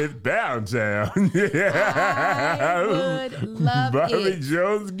with Downtown. I would love Bobby it.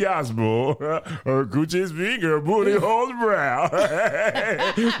 Jones Gospel. Her coochie's finger, booty holes brown.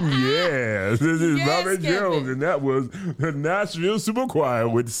 Yes, this is Yes, Bobby Kevin. Jones, and that was the Nashville Super Choir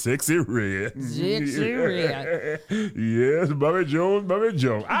with Sexy Red. Sexy Red. Yes, Bobby Jones.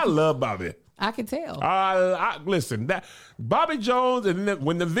 I love Bobby. I can tell. Listen, that Bobby Jones, and then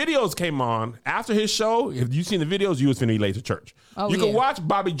when the videos came on after his show, if you seen the videos, you was finna be late to church. Oh, you yeah. can watch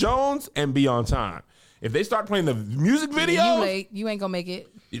Bobby Jones and be on time. If they start playing the music videos, You late. You ain't gonna make it.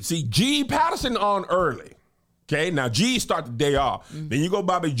 you see G. Patterson on early. Okay, now G start the day off. Then you go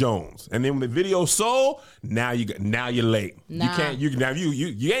Bobby Jones, and then when the video sold, now you're late. Nah.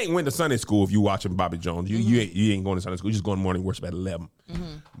 You ain't went to Sunday school if you watching Bobby Jones. You ain't going to Sunday school. You just going to morning worship at 11.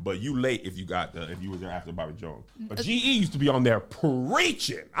 But you late if you was there after Bobby Jones. But GE used to be on there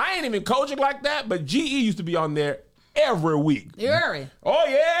preaching. I ain't even coaching like that, but GE used to be on there every week. Yuri. Oh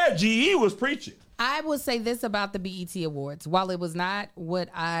yeah, GE was preaching. I will say this about the BET Awards. While it was not what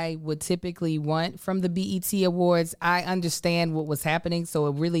I would typically want from the BET Awards, I understand what was happening. So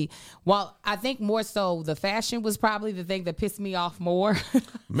it really, while I think more so the fashion was probably the thing that pissed me off more.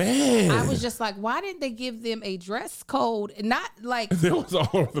 Man. I was just like, why didn't they give them a dress code? Not like It was all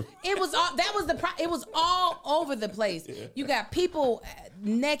over the it was all it was all over the place. You got people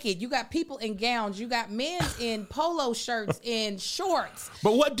naked, you got people in gowns, you got men in polo shirts and shorts.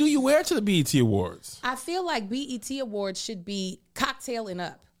 But what do you wear to the BET Awards? I feel like BET Awards should be cocktailing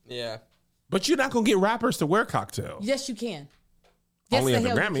up. Yeah. But you're not gonna get rappers to wear cocktails. Yes, you can. Yes, Only at the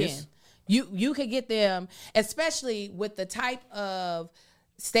hell Grammys. You could get them, especially with the type of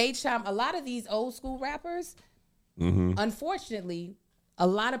stage time. A lot of these old school rappers, unfortunately, a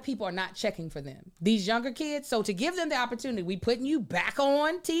lot of people are not checking for them. These younger kids. So to give them the opportunity, we putting you back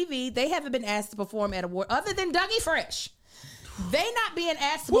on TV. They haven't been asked to perform at award other than Dougie Fresh. They not being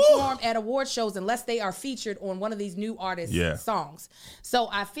asked to perform at award shows unless they are featured on one of these new artists' songs. So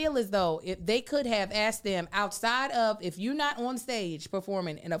I feel as though if they could have asked them outside of, if you're not on stage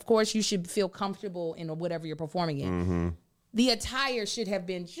performing, and of course you should feel comfortable in whatever you're performing in, the attire should have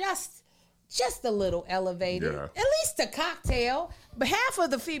been just a little elevated, at least a cocktail. But half of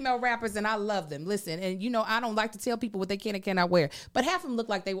the female rappers, and I love them, listen, and I don't like to tell people what they can and cannot wear, but half of them look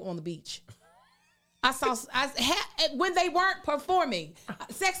like they were on the beach. When they weren't performing,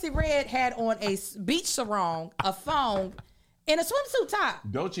 Sexy Red had on a beach sarong, a thong, and a swimsuit top.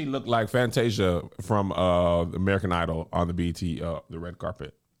 Doechii looked like Fantasia from American Idol on the BET, the red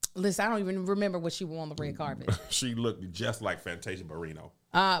carpet. Listen, I don't even remember what she wore on the red carpet. She looked just like Fantasia Barrino.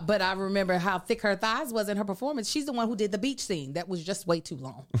 But I remember how thick her thighs was in her performance. She's the one who did the beach scene. That was just way too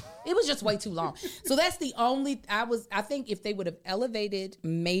long. It was just way too long. So that's the only, I think if they would have elevated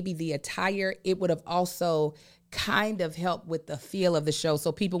maybe the attire, it would have also kind of helped with the feel of the show.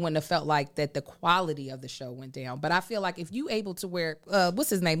 So people wouldn't have felt like that the quality of the show went down. But I feel like if you able to wear, what's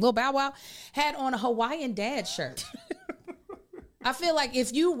his name? Lil Bow Wow had on a Hawaiian dad shirt. I feel like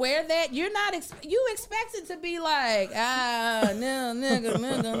if you wear that, you're not, you expect it to be like, no,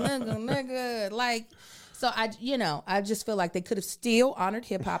 nigga. Like, so I just feel like they could have still honored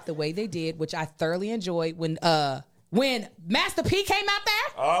hip hop the way they did, which I thoroughly enjoyed when Master P came out there.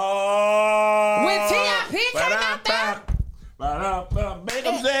 Oh. When T.I.P. came out there. Make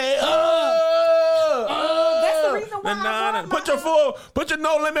them say, oh. That's the reason why I run Put your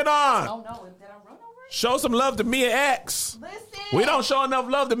no limit on. Oh, no. Did I run over? Show some love to Mia X. Listen. We don't show enough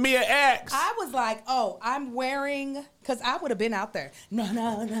love to Mia X. I was like, oh, I'm wearing, because I would have been out there. No. You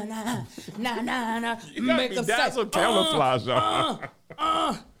got me dazzled camouflage on.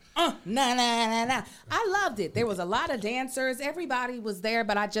 Nah. I loved it. There was a lot of dancers. Everybody was there,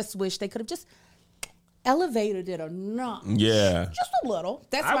 but I just wish they could have just elevated it a notch. Yeah. Just a little.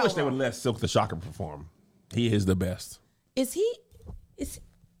 That's I my wish they would overall. let Silk the Shocker perform. He is the best. Is he?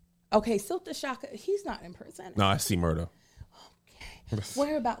 Okay, Silk the Shocker, he's not in prison. No, I see murder. Okay.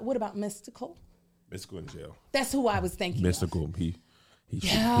 What about Mystical? Mystical in jail. That's who I was thinking. Mystical.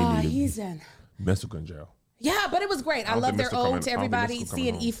 He's in. Mystical in jail. Yeah, but it was great. I don't love think their Mystical ode coming- to I don't think everybody. Mystical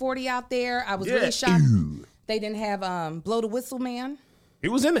Seeing coming E40 out there, I was really shocked. They didn't have Blow the Whistle Man. He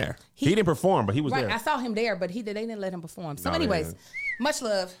was in there. He didn't perform, but he was Right, there. I saw him there, but they didn't let him perform. So No, they anyways, didn't. much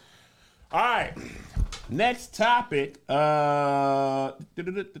love. All right. Next topic. This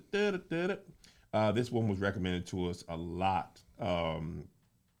one was recommended to us a lot.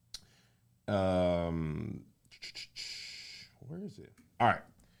 Where is it? All right.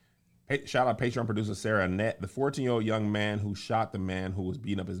 Shout out Patreon producer Sarah Annette, the 14-year-old young man who shot the man who was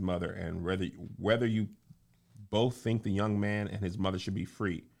beating up his mother, and whether you both think the young man and his mother should be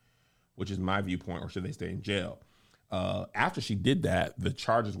free, which is my viewpoint, or should they stay in jail. After she did that, the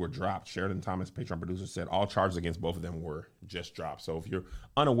charges were dropped. Sheridan Thomas, Patreon producer, said all charges against both of them were just dropped. So if you're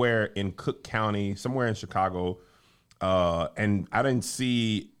unaware, in Cook County, somewhere in Chicago, and I didn't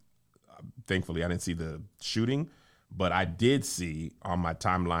see, thankfully, I didn't see the shooting, but I did see on my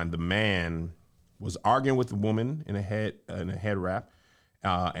timeline the man was arguing with the woman in a head wrap,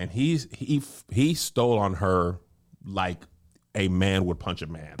 and he stole on her like a man would punch a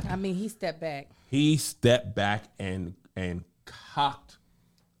man. I mean, he stepped back. He stepped back and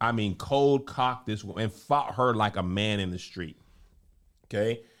cold cocked this woman and fought her like a man in the street.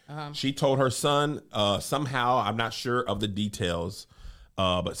 Okay. She told her son, somehow, I'm not sure of the details,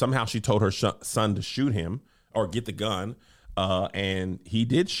 but somehow she told her son to shoot him or get the gun. And he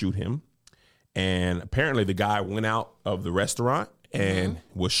did shoot him. And apparently the guy went out of the restaurant and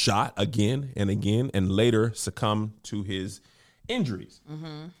was shot again and again, and later succumbed to his injuries.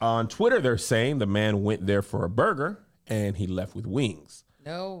 On Twitter, they're saying the man went there for a burger and he left with wings.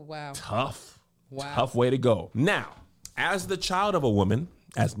 Oh, wow. Tough Wow. way to go. Now, as the child of a woman,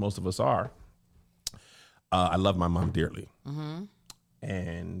 as most of us are, I love my mom dearly.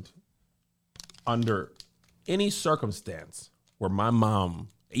 And under any circumstance where my mom,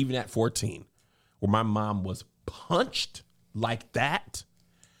 even at 14, where my mom was punched like that,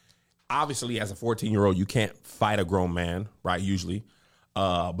 obviously, as a 14-year-old, you can't fight a grown man, right, usually.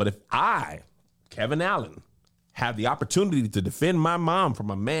 But if I, Kevin Allen, have the opportunity to defend my mom from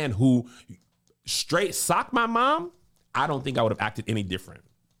a man who straight socked my mom, I don't think I would have acted any different.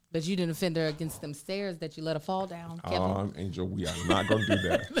 But you didn't defend her against them stairs that you let her fall down, Kevin. Angel, we are not going to do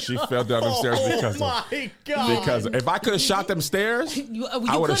that. She fell down them stairs because if I could have shot them stairs,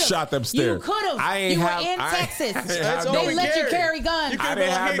 I would have shot them stairs. You could have. I ain't You were have, in I- Texas. That's all They we let you carry. carry guns. You I could've didn't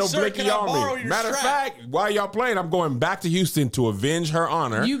been have like, no "Hey, sir, blicky can I borrow on me. your Matter of strap?" fact, while y'all playing, I'm going back to Houston to avenge her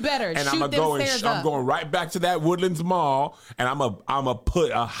honor. You better and shoot I'm them stairs I'm up. going right back to that Woodlands Mall, and I'm a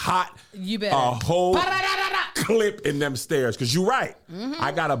put a hot, You better. a whole Ba-da-da-da-da. clip in them stairs. Because you're right,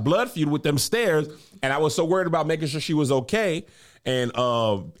 I got a blood feud with them stairs, and I was so worried about making sure she was okay and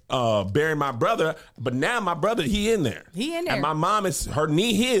burying my brother. But now my brother, he in there. He in there. And my mom is her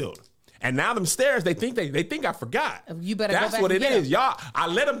knee healed. And now them stairs, they think I forgot. You better go That's back what and it get is, 'em. y'all. I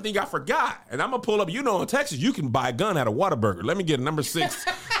let them think I forgot, and I'm gonna pull up. You know, in Texas, you can buy a gun at a Whataburger. Let me get a number 6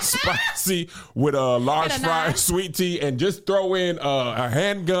 spicy with a large And a fry, nine. sweet tea, and just throw in a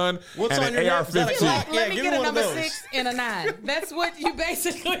handgun What's and on your an neck? Is that a AR-15. Glock? Yeah, Let me give get me a one of number those. 6 and a 9. That's what you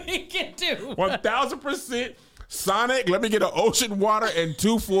basically can do. 1,000% Sonic. Let me get an ocean water and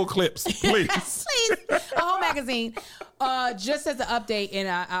 2 full clips, please. Please, a whole magazine. Just as an update, and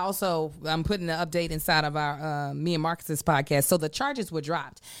I'm putting an update inside of our me and Marcus's podcast. So the charges were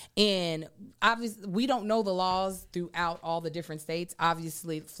dropped, and obviously we don't know the laws throughout all the different states.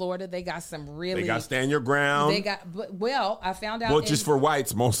 Obviously, Florida, they got some really. They got stand your ground. They got, I found out. Which is for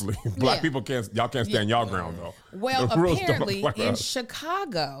whites mostly. Black Yeah. people can't stand y'all ground though. Well, The rules don't apparently apply to in us.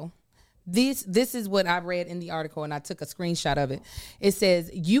 Chicago, this is what I read in the article, and I took a screenshot of it. It says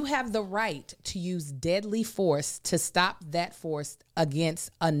you have the right to use deadly force to stop that force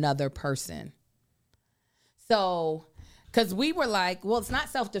against another person. So, because we were like, well, it's not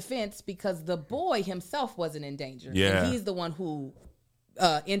self-defense because the boy himself wasn't in danger. Yeah. And he's the one who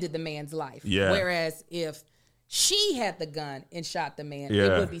ended the man's life. Yeah. Whereas if she had the gun and shot the man,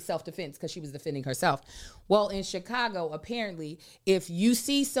 Yeah. it would be self-defense because she was defending herself. Well, in Chicago, apparently, if you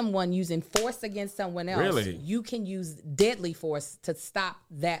see someone using force against someone else, Really? you can use deadly force to stop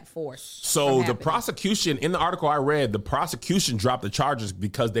that force. So from the happening. prosecution, in the article I read, the prosecution dropped the charges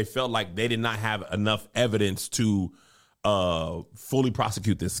because they felt like they did not have enough evidence to fully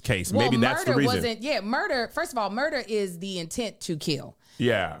prosecute this case. Well, Maybe that's the reason. Murder. First of all, murder is the intent to kill.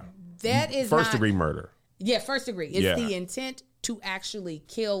 Yeah. That is First not- degree murder. Yeah, first degree. It's Yeah. the intent to actually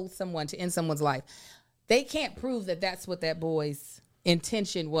kill someone, to end someone's life. They can't prove that that's what that boy's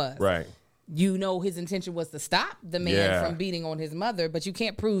intention was. Right. You know his intention was to stop the man Yeah. from beating on his mother, but you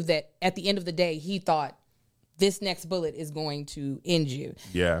can't prove that at the end of the day he thought this next bullet is going to end you.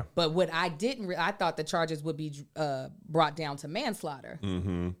 Yeah. But what I didn't, I thought the charges would be brought down to manslaughter.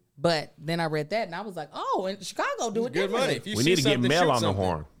 Mm-hmm. But then I read that and I was like, oh, in Chicago, do it Good differently. money. If you We see need to get something, Mel shoot on the something.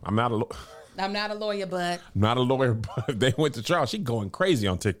 horn. I'm not a I'm not a lawyer, but not a lawyer, but they went to trial. She going crazy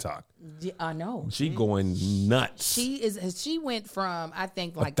on TikTok. yeah, I know. She going nuts. She went from, I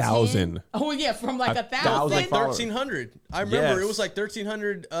think, like 1,000. 10 Oh yeah, from like 1,000. That was like 1,300. I remember Yes. it was like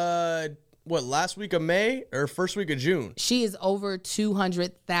 1,300. Last week of May or first week of June? She is over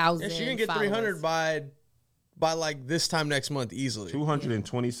 200,000. Yeah, she can get 300 by like this time next month easily.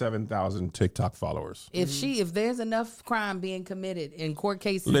 227,000 TikTok followers. If there's enough crime being committed and court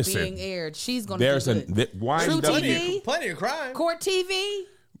cases Listen, being aired, she's going to There's do a good. why True does- TV? Plenty of crime. Court TV.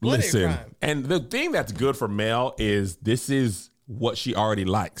 Plenty of Listen, crime. and the thing that's good for Mel is this is what she already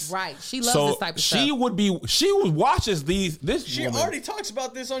likes. Right. She loves this type of she stuff. she watches this She woman already talks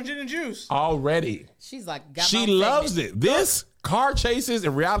about this on Gin and Juice. already. She's like, got She my own loves segment. it. This car chases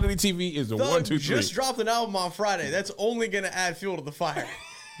and reality TV is the Thug 1, 2, 3. just dropped an album on Friday. That's only going to add fuel to the fire.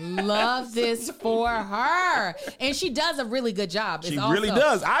 Love this for her. And she does a really good job. She It's really also-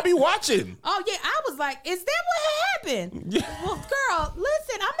 does. I be watching. Oh, yeah. I was like, is that what happened? Yeah. Well, girl,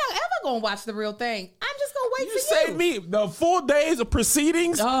 listen, I'm not ever going to watch the real thing. I'm just going to wait You for saved me the full days of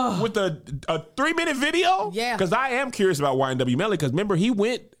proceedings with a 3-minute video. Yeah. Because I am curious about YNW Melly. Because remember,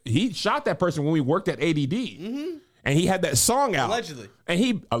 he shot that person when we worked at ADD. Mm-hmm. And he had that song out. Allegedly. And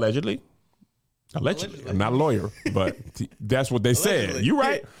he, allegedly. I'm not a lawyer, but that's what they said. Allegedly. You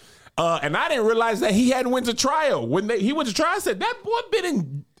right. And I didn't realize that he hadn't went to trial. When he went to trial, I said, that boy been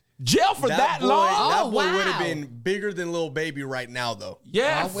in jail for that boy, long? That Oh, boy wow. would have been bigger than Lil Baby right now, though.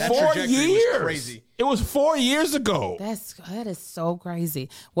 Yeah, That 4 trajectory was years. crazy. It was 4 years ago. That is so crazy.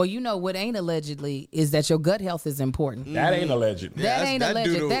 Well, you know what ain't allegedly is that your gut health is important. That ain't alleged. That ain't alleged.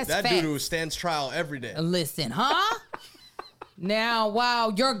 Doo-doo, That's that fact. doo-doo stands trial every day. Listen, huh? Now,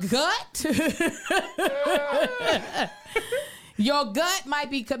 wow, your gut, your gut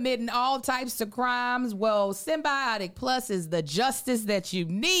might be committing all types of crimes. Well, Symbiotic Plus is the justice that you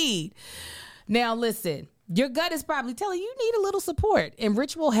need. Now, listen, your gut is probably telling you need a little support, and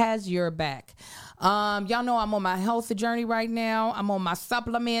Ritual has your back. Y'all know I'm on my health journey right now. I'm on my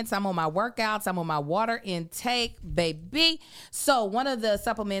supplements. I'm on my workouts. I'm on my water intake, baby. So one of the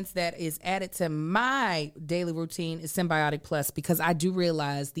supplements that is added to my daily routine is Symbiotic Plus because I do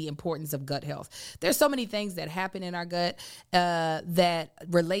realize the importance of gut health. There's so many things that happen in our gut that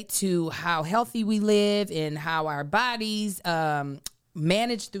relate to how healthy we live and how our bodies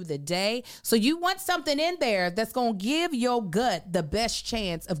manage through the day. So you want something in there that's going to give your gut the best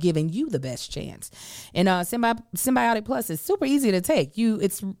chance of giving you the best chance. And Symbiotic Plus is super easy to take.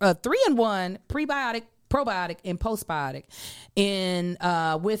 It's a 3-in-1 prebiotic, probiotic, and postbiotic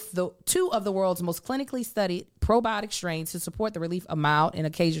with the 2 of the world's most clinically studied probiotic strains to support the relief of mild and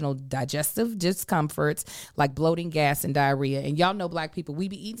occasional digestive discomforts like bloating, gas, and diarrhea. And y'all know Black people, we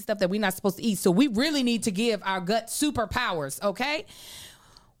be eating stuff that we're not supposed to eat. So we really need to give our gut superpowers, okay?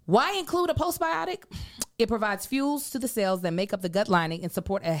 Why include a postbiotic? It provides fuels to the cells that make up the gut lining and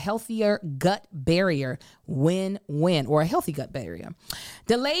support a healthier gut barrier, win-win, or a healthy gut barrier.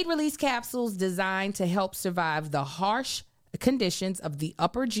 Delayed release capsules designed to help survive the harsh conditions of the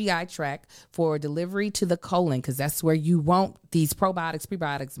upper GI tract for delivery to the colon, because that's where you want these probiotics,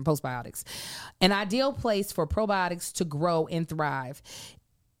 prebiotics, and postbiotics. An ideal place for probiotics to grow and thrive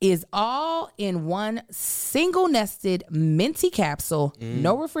is all in one single nested minty capsule,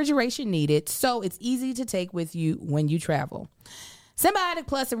 no refrigeration needed, so it's easy to take with you when you travel. Symbiotic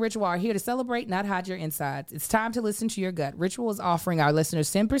Plus and Ritual are here to celebrate, not hide your insides. It's time to listen to your gut. Ritual is offering our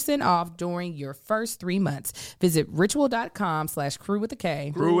listeners 10% off during your first 3 months. Visit ritual.com/crew with a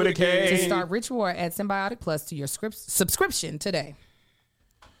K. Crew with a K. To start Ritual at Symbiotic Plus to your subscription today.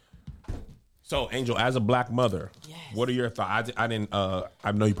 So, Angel, as a black mother, what are your thoughts? I didn't.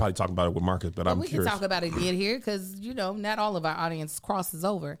 I know you probably talked about it with Marcus, but I'm we curious. can talk about it again here because not all of our audience crosses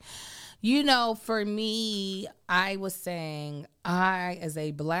over. For me, I was saying as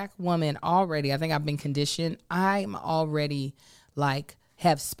a black woman already, I think I've been conditioned. I'm already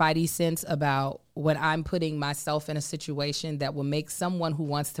have spidey sense about when I'm putting myself in a situation that will make someone who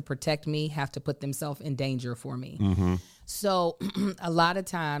wants to protect me have to put themselves in danger for me. Mm-hmm. So a lot of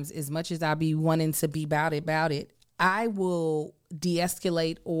times, as much as I be wanting to be about it, I will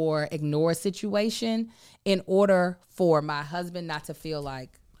de-escalate or ignore a situation in order for my husband not to feel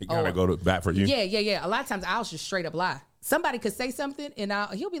like, he gotta go to bat for you. Yeah. A lot of times I'll just straight up lie. Somebody could say something and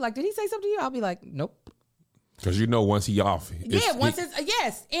he'll be like, did he say something to you? I'll be like, nope. Because once he off.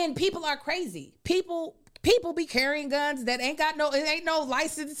 Yes. And people are crazy. People be carrying guns that ain't no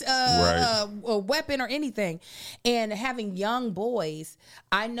licensed weapon or anything. And having young boys,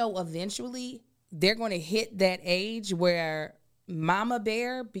 I know eventually they're going to hit that age where mama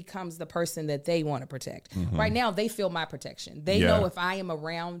bear becomes the person that they want to protect. Mm-hmm. Right now, they feel my protection. They know if I am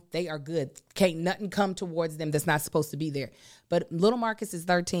around, they are good. Can't nothing come towards them that's not supposed to be there. But little Marcus is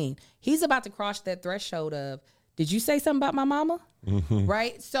 13. He's about to cross that threshold of, did you say something about my mama? Mm-hmm.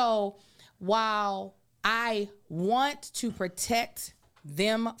 Right? So while I want to protect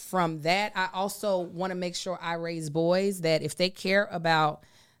them from that, I also want to make sure I raise boys that if they care about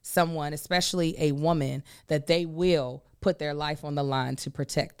someone, especially a woman, that they will put their life on the line to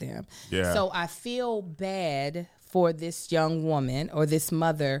protect them. Yeah. So I feel bad for this young woman or this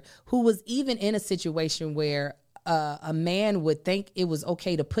mother who was even in a situation where a man would think it was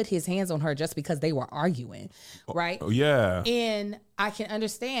okay to put his hands on her just because they were arguing, right? Oh, yeah. And I can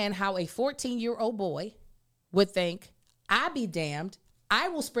understand how a 14-year-old boy would think, I be damned, I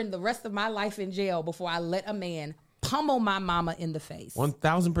will spend the rest of my life in jail before I let a man pummel my mama in the face.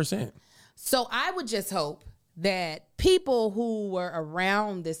 1,000%. So I would just hope that people who were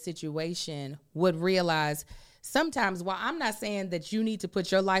around this situation would realize sometimes, while I'm not saying that you need to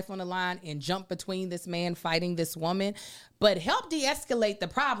put your life on the line and jump between this man fighting this woman, but help de-escalate the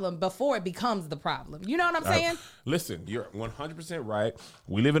problem before it becomes the problem. You know what I'm saying? Listen, you're 100% right.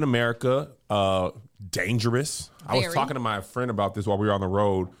 We live in America, dangerous. I was talking to my friend about this while we were on the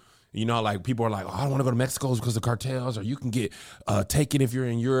road. You know, like people are like, oh, I don't want to go to Mexico because of cartels, or you can get taken if you're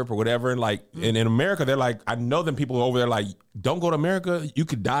in Europe or whatever. And and in America, they're like, I know them people over there like, don't go to America. You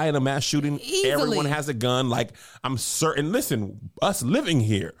could die in a mass shooting. Easily. Everyone has a gun. Like, I'm certain. Listen, us living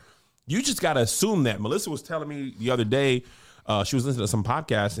here, you just got to assume that. Melissa was telling me the other day, she was listening to some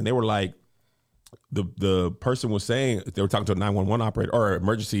podcast and they were like, the person was saying, they were talking to a 911 operator or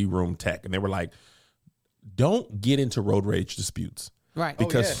emergency room tech. And they were like, don't get into road rage disputes. Right.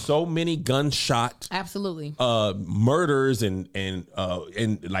 Because so many gunshot absolutely murders and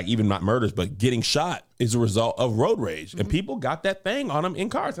like even not murders, but getting shot is a result of road rage. Mm-hmm. And people got that thing on them in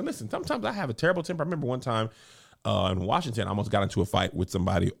cars. And listen, sometimes I have a terrible temper. I remember one time in Washington, I almost got into a fight with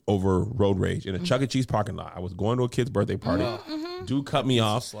somebody over road rage in a Chuck E. Cheese parking lot. I was going to a kid's birthday party. Mm-hmm. Dude cut me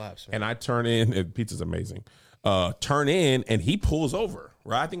off slaps, right? And I turn in, and pizza's amazing. Turn in and he pulls over.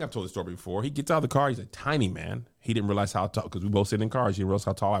 Right, I think I've told the story before. He gets out of the car. He's a tiny man. He didn't realize how tall, because we both sit in cars. He didn't realize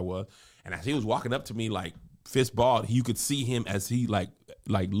how tall I was. And as he was walking up to me, like fist balled, you could see him as he like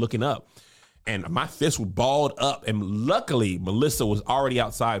looking up. And my fist was balled up. And luckily, Melissa was already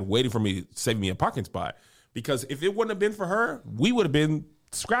outside waiting for me, saving me a parking spot. Because if it wouldn't have been for her, we would have been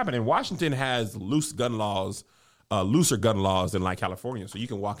scrapping. And Washington has looser gun laws than like California, so you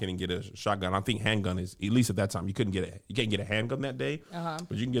can walk in and get a shotgun. I think handgun is, at least at that time, you can't get a handgun that day,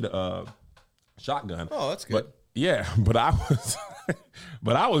 but you can get a shotgun. Oh, that's good. But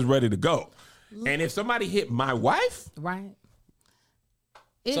I was ready to go. And if somebody hit my wife, right?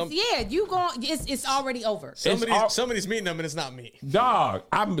 It's already over. Somebody's meeting them and it's not me. Dog,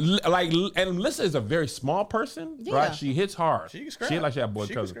 I'm like, and Melissa is a very small person, right? She hits hard. She can scrap. She like she had boy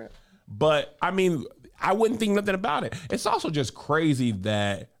cousin. But I mean, I wouldn't think nothing about it. It's also just crazy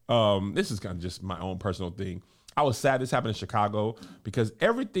that this is kind of just my own personal thing. I was sad this happened in Chicago because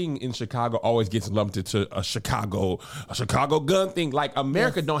everything in Chicago always gets lumped into a Chicago gun thing. Like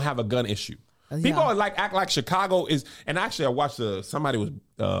America don't have a gun issue. People are like act like Chicago is. And actually, I watched somebody was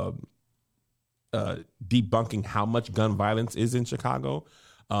debunking how much gun violence is in Chicago.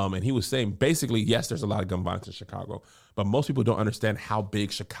 And he was saying basically, yes, there's a lot of gun violence in Chicago, but most people don't understand how big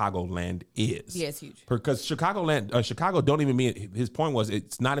Chicagoland is. Yeah, it's huge. Because Chicago don't even mean, his point was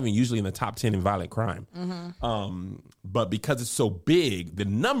it's not even usually in the top 10 in violent crime. Mm-hmm. But because it's so big, the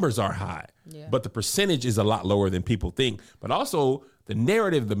numbers are high, but the percentage is a lot lower than people think. But also the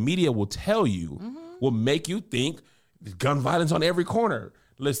narrative the media will tell you will make you think there's gun violence on every corner.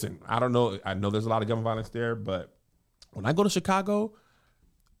 listen, I don't know. I know there's a lot of gun violence there, but when I go to Chicago,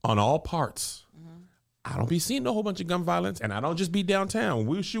 on all parts, I don't be seeing a whole bunch of gun violence, and I don't just be downtown.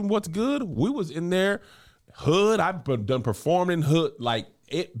 We was shooting what's good. We was in there, hood. I've done performing in hood. Like,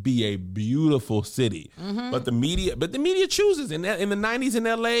 it be a beautiful city. But the media chooses. In the 90s in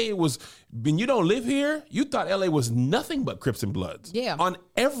LA, it was, when you don't live here, you thought LA was nothing but Crips and Bloods. Yeah. On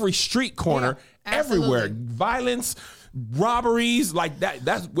every street corner, everywhere. Violence, robberies, like that.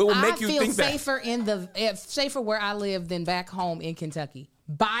 That's what would make you think that. I feel safer where I live than back home in Kentucky.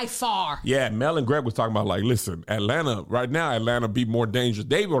 By far. Yeah, Mel and Greg was talking about, like, listen, Atlanta be more dangerous.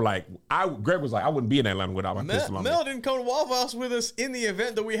 They were like, Greg was like, I wouldn't be in Atlanta without my pistol on me. Mel didn't come to Waffle House with us in the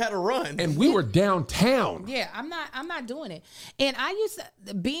event that we had to run. And we were downtown. Yeah, I'm not doing it. And I used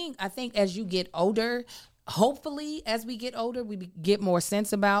to, I think as you get older, hopefully as we get older, we get more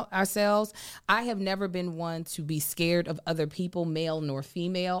sense about ourselves. I have never been one to be scared of other people, male nor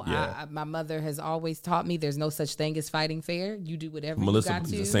female. Yeah. My mother has always taught me there's no such thing as fighting fair. You do whatever Melissa you got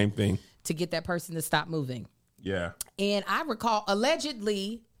is to. the same thing. To get that person to stop moving. Yeah. And I recall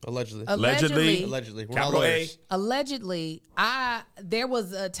allegedly. Allegedly. We're Capital not lawyers. Allegedly, there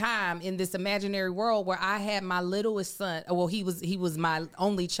was a time in this imaginary world where I had my littlest son. Well, he was my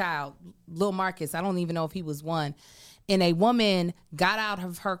only child, Lil Marcus. I don't even know if he was one. And a woman got out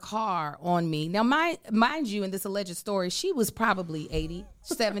of her car on me. Now, mind you, in this alleged story, she was probably 80,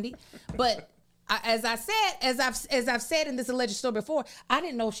 70. But as I've said in this alleged story before, I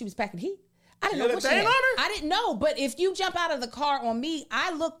didn't know if she was packing heat. I didn't know what she had. I didn't know, but if you jump out of the car on me, I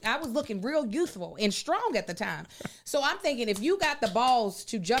was looking real youthful and strong at the time. So I'm thinking, if you got the balls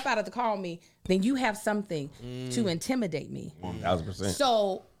to jump out of the car on me, then you have something to intimidate me. 1000%.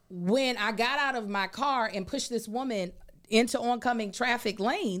 So when I got out of my car and pushed this woman into oncoming traffic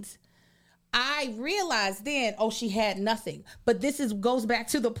lanes, I realized then, she had nothing. But goes back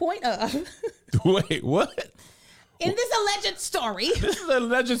to the point of Wait, what? in this alleged story. This is a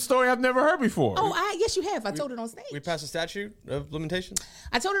alleged story I've never heard before. Yes, you have. I told it on stage. We passed a statute of limitations?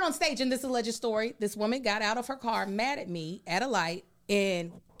 I told it on stage in this alleged story. This woman got out of her car mad at me at a light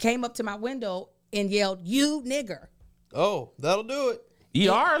and came up to my window and yelled, "You nigger." Oh, that'll do it.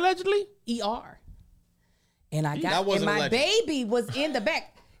 ER, allegedly? ER. And I got, That wasn't and my alleged. baby was in the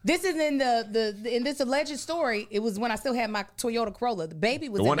back. This is in in this alleged story. It was when I still had my Toyota Corolla. The baby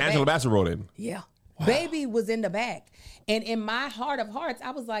was The in one the Angela back. Bassett wrote in. Yeah. Wow. Baby was in the back. And in my heart of hearts,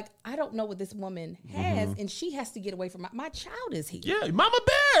 I was like, I don't know what this woman has, and she has to get away from my child is here. Yeah, Mama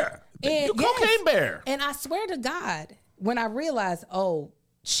Bear. And You cocaine bear. And I swear to God, when I realized,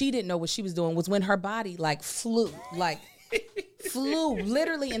 she didn't know what she was doing, was when her body flew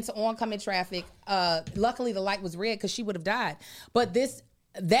literally into oncoming traffic. Luckily, the light was red because she would have died. But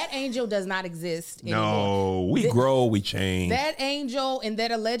that angel does not exist anymore. No, we grow, we change. That angel in that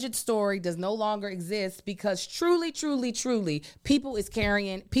alleged story does no longer exist because truly, truly, truly, people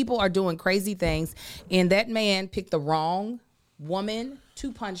are doing crazy things. And that man picked the wrong woman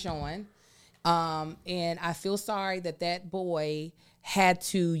to punch on. And I feel sorry that boy had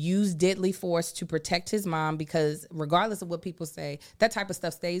to use deadly force to protect his mom because regardless of what people say, that type of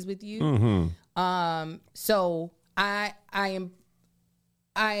stuff stays with you. So while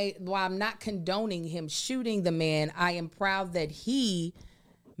I'm not condoning him shooting the man, I am proud that he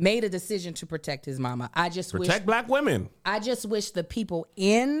made a decision to protect his mama. Protect black women. I just wish the people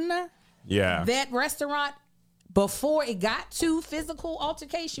in that restaurant, before it got to physical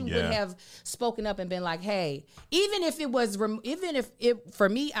altercation, would have spoken up and been like, "Hey," even if for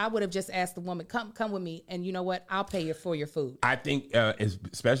me, I would have just asked the woman, "Come with me, and you know what? I'll pay you for your food." I think,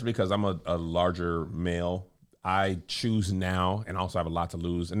 especially because I'm a larger male, I choose now, and also have a lot to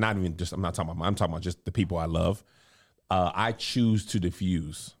lose, and not even just. I'm talking about just the people I love. I choose to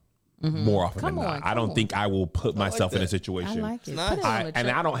diffuse more often than not. I don't think I will put myself in a situation. I like it. Nice. Put it on the And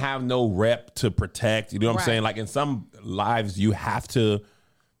track. I don't have no rep to protect. You know what I'm Right. saying? Like in some lives, you have to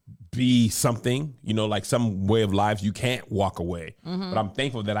be something. You know, like some way of life, you can't walk away. But I'm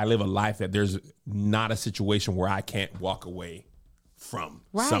thankful that I live a life that there's not a situation where I can't walk away from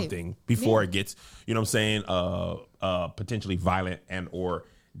something before it gets, you know what I'm saying, potentially violent and or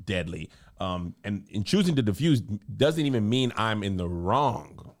deadly. And in choosing to diffuse doesn't even mean I'm in the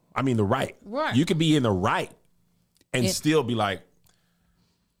wrong. I mean the right. Right. You could be in the right and still be like,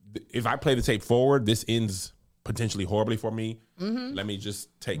 if I play the tape forward, this ends potentially horribly for me. Let me just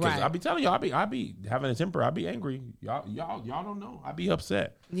take. Because I'll be telling you, I'll be having a temper. I'll be angry. Y'all don't know. I'll be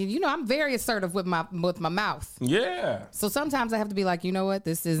upset. You know, I'm very assertive with my mouth. Yeah. So sometimes I have to be like, you know what?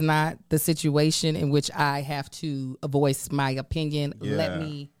 This is not the situation in which I have to voice my opinion. Yeah.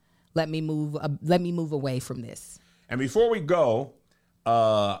 Let me move away from this. And before we go,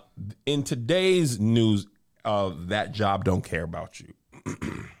 In today's news, that job don't care about you.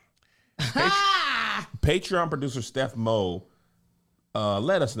 Patreon producer Steph Moe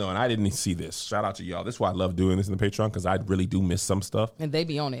let us know, and I didn't see this. Shout out to y'all. This is why I love doing this in the Patreon, because I really do miss some stuff. And they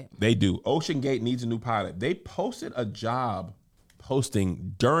be on it. They do. Ocean Gate needs a new pilot. They posted a job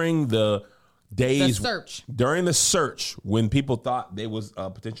posting during the days. During the search, when people thought they was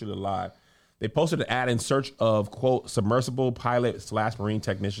potentially alive. They posted an ad in search of, quote, submersible pilot / marine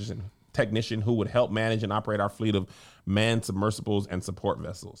technician who would help manage and operate our fleet of manned submersibles and support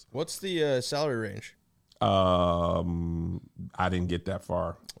vessels. What's the salary range? I didn't get that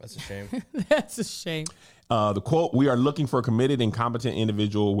far. That's a shame. That's a shame. The quote, we are looking for a committed and competent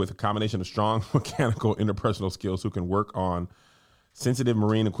individual with a combination of strong mechanical interpersonal skills who can work on sensitive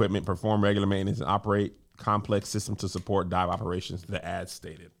marine equipment, perform regular maintenance, and operate complex systems to support dive operations, the ad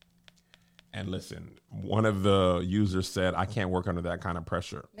stated. And listen, one of the users said, I can't work under that kind of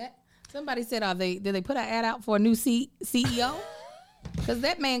pressure. Somebody said, did they put an ad out for a new CEO? Because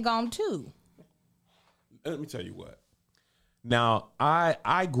that man gone too. Let me tell you what. Now,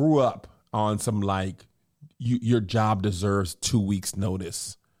 I grew up on some like, your job deserves 2 weeks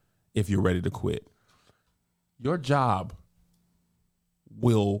notice if you're ready to quit. Your job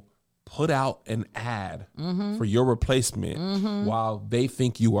will put out an ad for your replacement while they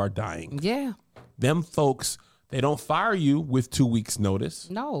think you are dying. Yeah. Them folks, they don't fire you with 2 weeks notice.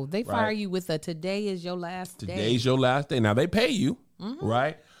 No, they fire you with a today is your last day. Today's your last day. Now they pay you,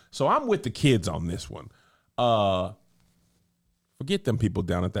 right? So I'm with the kids on this one. Forget them people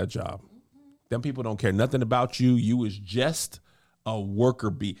down at that job. Them people don't care nothing about you. You is just a worker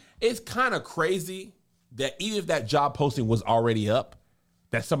bee. It's kind of crazy that even if that job posting was already up,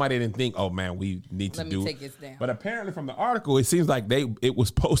 that somebody didn't think, oh man, we need to do. Let me take this down. But apparently from the article, it seems like it was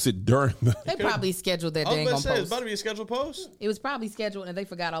posted during the. They probably scheduled that. I was dang about on to say, post. it's about to be a scheduled post. It was probably scheduled and they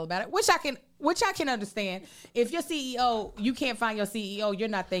forgot all about it, which I can understand. If your CEO, you can't find your CEO, you're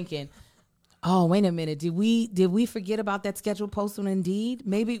not thinking, oh, wait a minute, did we forget about that scheduled post on Indeed?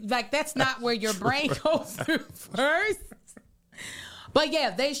 Maybe like that's not where your brain goes through first. But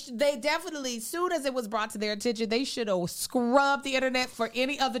yeah, they definitely, soon as it was brought to their attention, they should have scrubbed the internet for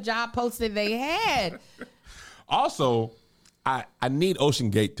any other job posting they had. Also, I need Ocean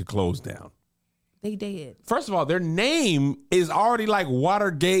Gate to close down. They did. First of all, their name is already like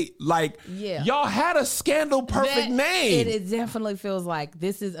Watergate. Like, y'all had a scandal perfect name. It definitely feels like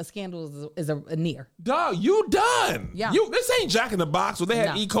this is a scandal is a near. Dog, you done. Yeah. This ain't Jack in the Box where they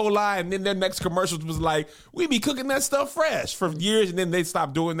had E. coli and then their next commercials was like, we be cooking that stuff fresh for years and then they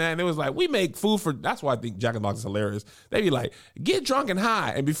stopped doing that. And it was like, we make food for, that's why I think Jack in the Box is hilarious. They be like, get drunk and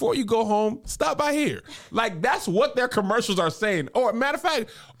high. And before you go home, stop by here. Like, that's what their commercials are saying. Or matter of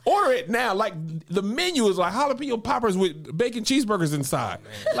fact, order it now. Like, the menu is like jalapeno poppers with bacon cheeseburgers inside.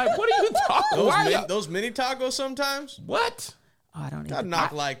 Like, what are you talking about? Those mini tacos sometimes? What? Oh, I don't even.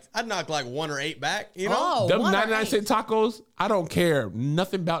 I'd knock like 1 or 8 back, you know? Oh, them 99-cent tacos, I don't care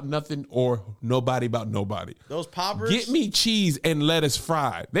nothing about nothing or nobody about nobody. Those poppers? Get me cheese and lettuce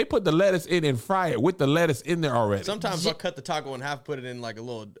fried. They put the lettuce in and fry it with the lettuce in there already. Sometimes I'll cut the taco in half, put it in like a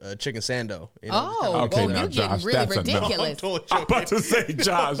little chicken sando. You know, okay, now, you're Josh, getting really that's ridiculous. I'm about to say,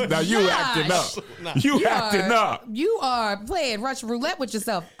 Josh, now you acting up. You acting up. You are playing Russian roulette with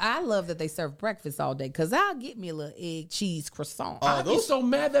yourself. I love that they serve breakfast all day because I'll get me a little egg cheese croissant. I'd be so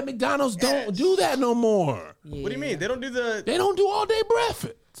mad that McDonald's don't do that no more. Yeah. What do you mean? They don't do all day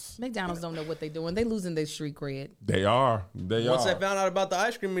breakfast. McDonald's don't know what they're doing. They losing their street cred. They are. Once they found out about the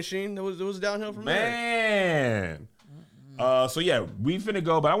ice cream machine, it was downhill from there. Man. So yeah, we finna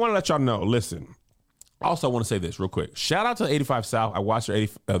go, but I want to let y'all know. Listen, also I want to say this real quick. Shout out to 85 South. I watched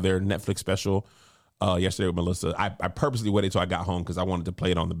their Netflix special yesterday with Melissa. I purposely waited till I got home because I wanted to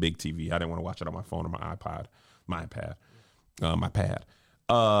play it on the big TV. I didn't want to watch it on my phone or my iPad, my pad.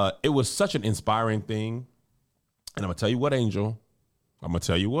 It was such an inspiring thing. And I'm going to tell you what, Angel. I'm going to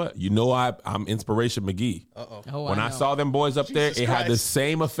tell you what. You know I'm Inspiration McGee. Uh-oh. Oh, when I saw them boys up there, it had the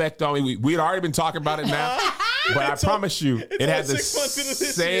same effect on me. We had already been talking about it now. But I promise you, it had the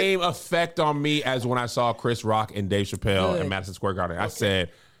same effect on me as when I saw Chris Rock and Dave Chappelle in Madison Square Garden. I said,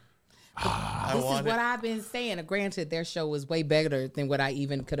 this is what I've been saying. Granted, their show was way better than what I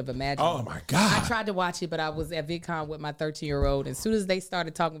even could have imagined. Oh, my God. I tried to watch it, but I was at VidCon with my 13-year-old. And as soon as they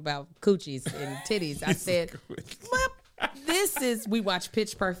started talking about coochies and titties, I said, we watched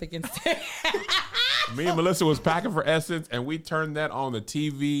Pitch Perfect instead. Me and Melissa was packing for Essence, and we turned that on the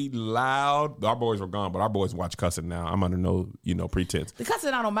TV loud. Our boys were gone, but our boys watch cussing now. I'm under no, pretense. The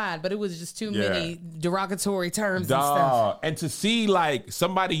cussing I don't mind, but it was just too many derogatory terms and stuff. And to see like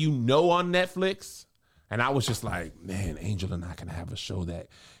somebody on Netflix, And I was just like, man, Angel and I can have a show that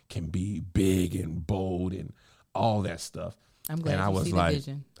can be big and bold and all that stuff. I'm glad and I you was see like, the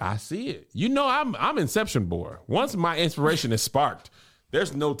vision. I see it. You know, I'm Inception boy. Once my inspiration is sparked,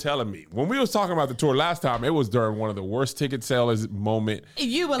 there's no telling me. When we was talking about the tour last time, it was during one of the worst ticket sellers moment.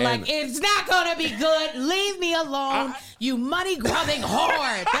 You were like, it's not going to be good. Leave me alone. You money grubbing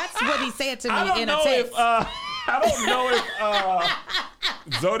whore. That's what he said to me in a text. I don't know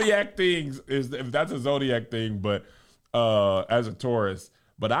if Zodiac things if that's a Zodiac thing, but as a Taurus.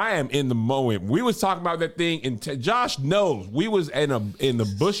 But I am in the moment. We was talking about that thing, and Josh knows we was in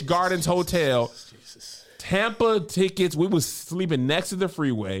the Busch Gardens Hotel. Tampa tickets. We was sleeping next to the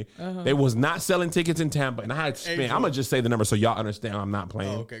freeway. They was not selling tickets in Tampa, and I had spent. I'm gonna just say the number so y'all understand. I'm not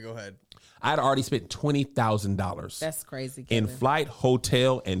playing. Oh, okay, go ahead. I had already spent $20,000. That's crazy. In Kevin. flight,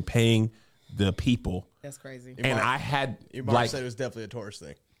 hotel, and paying the people. That's crazy. And I had Imar said it was definitely a Taurus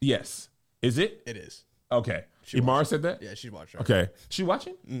thing. Yes. Is it? It is. Okay. Imar said that? Yeah, she's watching. Okay. She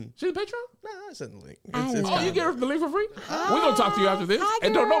watching? She in Patreon? No, I sent the link. Oh, you get her the link for free? We're going to talk to you after this.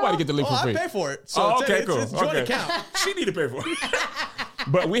 And don't nobody get the link for free. I pay for it. So okay, cool. It's joint account. She need to pay for it.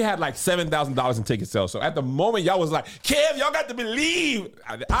 But we had like $7,000 in ticket sales. So at the moment, y'all was like, Kev, y'all got to believe.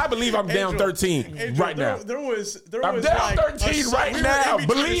 I believe I'm down 13 right now. I'm down 13 right now.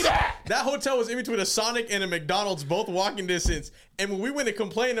 Believe that. That hotel was in between a Sonic and a McDonald's, both walking distance. And when we went to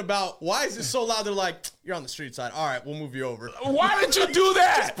complain about why is it so loud, they're like, you're on the street side. All right, we'll move you over. Why did you do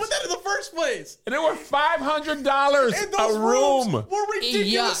that? Just put that in the first place. And they were $500 a room. Were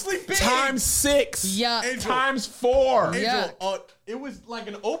ridiculously big. Times 6. Yeah. Times 4. Angel, it was like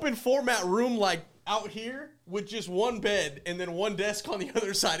an open format room, like out here with just one bed and then one desk on the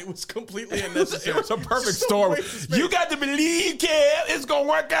other side. It was completely unnecessary. It was a perfect storm. You got to believe, Kev, it's going to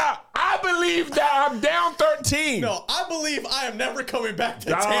work out. I believe that I'm down 13. No, I believe I am never coming back to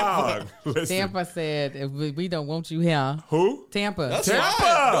Tampa. Listen. Tampa said, if we don't want you here. Who? Tampa. That's Tampa.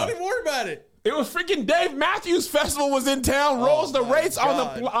 right. Don't even worry about it. It was freaking Dave Matthews Festival was in town, rose the rates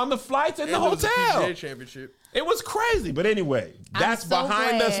on the flights in the hotel. PGA Championship. It was crazy. But anyway, that's I'm so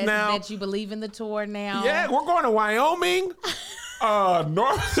behind us glad now. that you believe in the tour now. Yeah, we're going to Wyoming,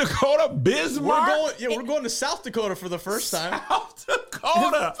 North Dakota, Bismarck. We're going to South Dakota for the first time. South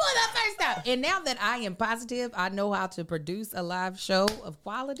Dakota. For the first time. And now that I am positive, I know how to produce a live show of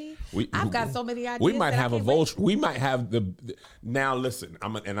quality. I've got so many ideas. We might have a vulture. We might have the. Now listen,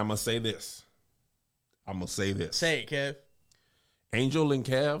 I'm gonna say this. Say it, Kev. Angel and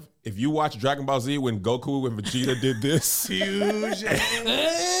Kev, if you watch Dragon Ball Z when Goku and Vegeta did this,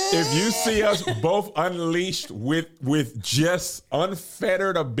 if you see us both unleashed with just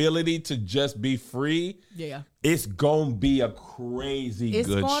unfettered ability to just be free, it's gonna be a crazy good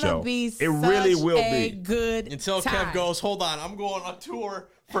show. It's gonna be it really will be good until time. Kev goes, hold on, I'm going on tour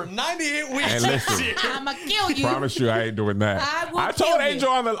for 98 weeks. And listen, I'm gonna kill you. Promise you, I ain't doing that. I told Angel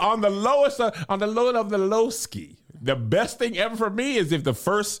on the lowest on the low of the low ski. The best thing ever for me is if the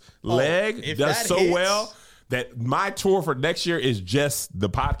first leg does so well that my tour for next year is just the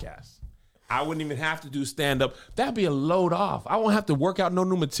podcast. I wouldn't even have to do stand up. That'd be a load off. I won't have to work out no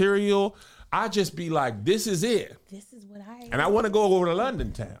new material. I just be like, this is it. This is what And I want to go over to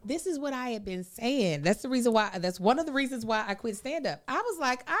London town. This is what I have been saying. That's the reason why. That's one of the reasons why I quit stand up. I was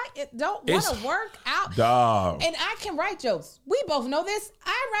like, I don't want to work out. Dog. And I can write jokes. We both know this.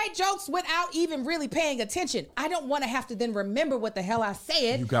 I write jokes without even really paying attention. I don't want to have to then remember what the hell I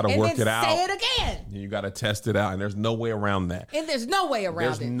said. You got to work it out. Say it again. You got to test it out, and there's no way around that. And there's no way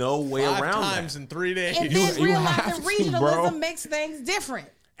around There's no way around that. 5 times in 3 days. And then realizing regionalism bro. makes things different.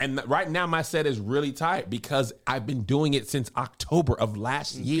 And right now, my set is really tight because I've been doing it since October of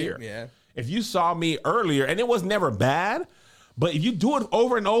last year. Yeah. If you saw me earlier, and it was never bad, but if you do it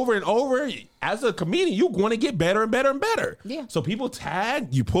over and over and over, as a comedian, you want to get better and better and better. Yeah. So people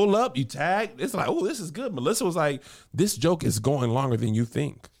tag, you pull up, you tag. It's like, oh, this is good. Melissa was like, this joke is going longer than you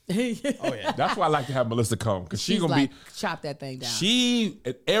think. Oh, yeah. That's why I like to have Melissa come because she's going like, to be. chop that thing down.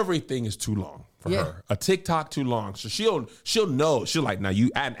 Everything is too long. For her, a TikTok too long, so she'll know. She'll like, now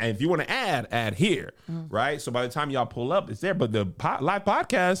you add, and if you want to add here, right? So by the time y'all pull up, it's there. But the live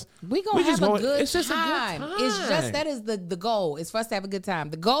podcast, we gonna have a good time. It's just a good time. It's just that is the goal. Is for us to have a good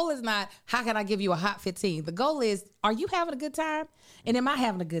time. The goal is not how can I give you a hot 15. The goal is, are you having a good time, and am I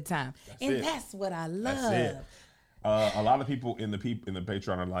having a good time? That's what I love. That's it. A lot of people in the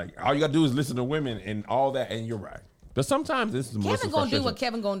Patreon are like, all you gotta do is listen to women and all that, and you're right. But sometimes this is Kevin gonna do what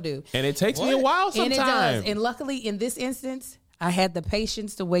Kevin gonna do, and it takes me a while sometimes. And it does. And luckily, in this instance, I had the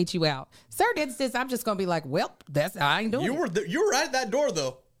patience to wait you out. Certain instances, I'm just gonna be like, "Well, I ain't doing it." You were right at that door,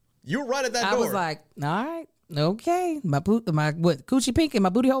 though. You were right at that door. I was like, "All right, okay, my coochie pink and my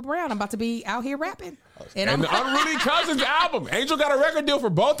booty hole brown. I'm about to be out here rapping." And the Unruly Cousins album. Angel got a record deal for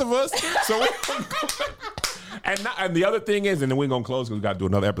both of us. So and the other thing is, and then we're going to close because we got to do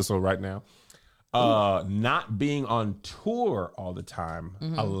another episode right now. Not being on tour all the time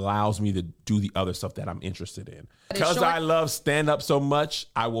allows me to do the other stuff that I'm interested in. Because I love stand-up so much,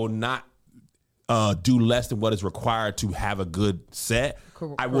 I will not do less than what is required to have a good set.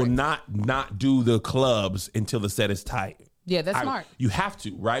 I will not do the clubs until the set is tight. Yeah, that's smart. You have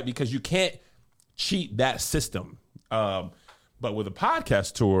to, right? Because you can't cheat that system. But with a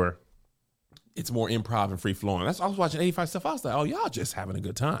podcast tour, it's more improv and free flowing. That's I was watching 85 South. I was like, oh, y'all just having a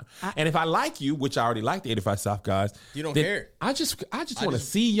good time. And if I like you, which I already like the 85 South guys, you don't care. I just want to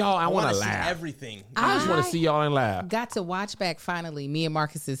see y'all. I want to laugh. Everything. I just want to see y'all and laugh. Got to watch back finally me and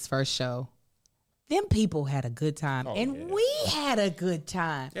Marcus's first show. Them people had a good time, we had a good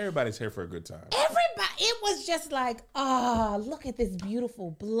time. Everybody's here for a good time. It was just like, look at this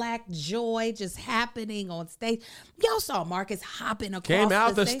beautiful black joy just happening on stage. Y'all saw Marcus hopping across Came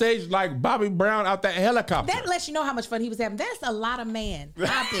out the stage like Bobby Brown out that helicopter. That lets you know how much fun he was having. That's a lot of man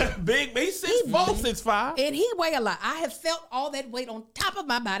hopping. Big, he's 6'4", 6'5". And he weigh a lot. I have felt all that weight on top of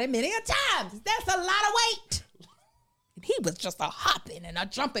my body many a times. That's a lot of weight. He was just a hopping and a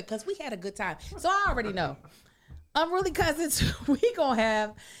jumping because we had a good time. So I already know. Unruly Cousins, we going to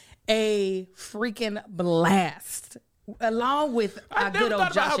have a freaking blast. Along with our good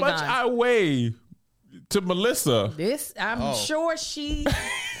old Josh. How much I weigh to Melissa. I'm sure she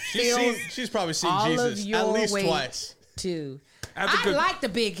she's probably seen Jesus at least twice. Too. I like the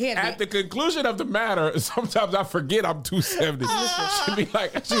big head. At the conclusion of the matter, sometimes I forget I'm 270. She'd be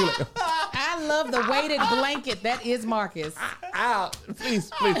like, I love the weighted blanket. That is Marcus.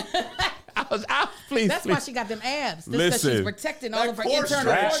 Please. Please. That's why she got them abs. Because she's protecting all of her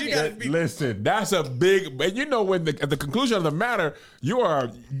internal organs. Listen, that's a big. And you know when at the conclusion of the matter, you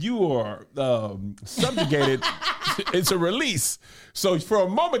are subjugated. It's a release. So for a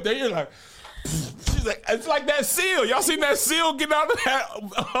moment there, you're like. She's like, it's like that seal. Y'all seen that seal get out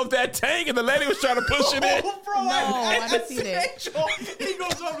of that tank, and the lady was trying to push it in. Bro, I didn't see that. He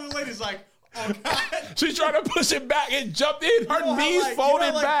goes over to the lady's like, oh God. She's trying to push it back and jumped in. Her knees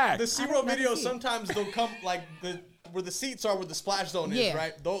folded back. The SeaWorld videos sometimes they'll come like where the seats are, where the splash zone is,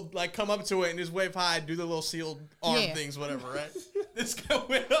 right? They'll like come up to it and just wave high, do the little seal arm things, whatever, right? This guy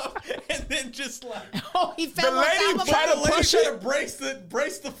went up and then just like, he fell. The lady tried to push it,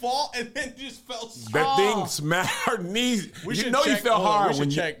 brace the fall, and then just fell. That thing smashed her knees. You know you fell hard. We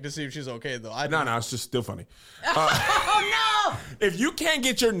should check to see if she's okay though. No, it's just still funny. Oh no! If you can't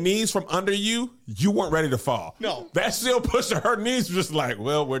get your knees from under you, you weren't ready to fall. No, that seal pushed her knees. Just like,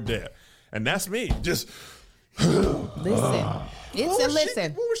 well, we're dead, and that's me. Just. Listen.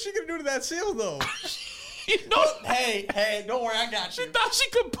 Listen. What was she gonna do to that seal though? Hey, don't worry, I got you. She thought she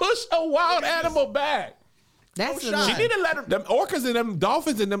could push a wild animal back. That's she need to let them orcas and them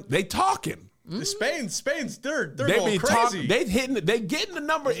dolphins and them. They talking. The Spain's they're going crazy. They getting the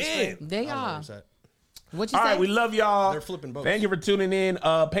number in. They are. What you All say? right, we love y'all. They're flipping boats. Thank you for tuning in.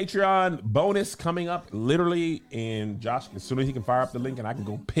 Patreon bonus coming up literally in Josh. As soon as he can fire up the link and I can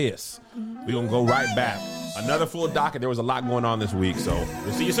go piss. We're going to go right back. Another full docket. There was a lot going on this week, so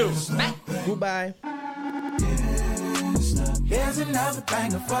we'll see you soon. Bye. Goodbye. Here's another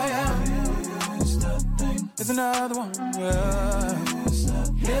banger for you. Here's another one.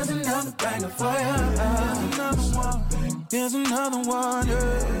 Here's another banger for you. Here's another one.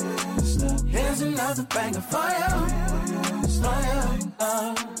 Here's another banger for you.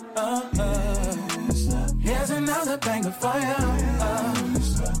 Here's another banger for you.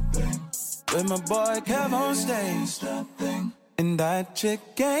 With my boy Kev on stage. And that chick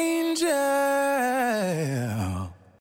Angel.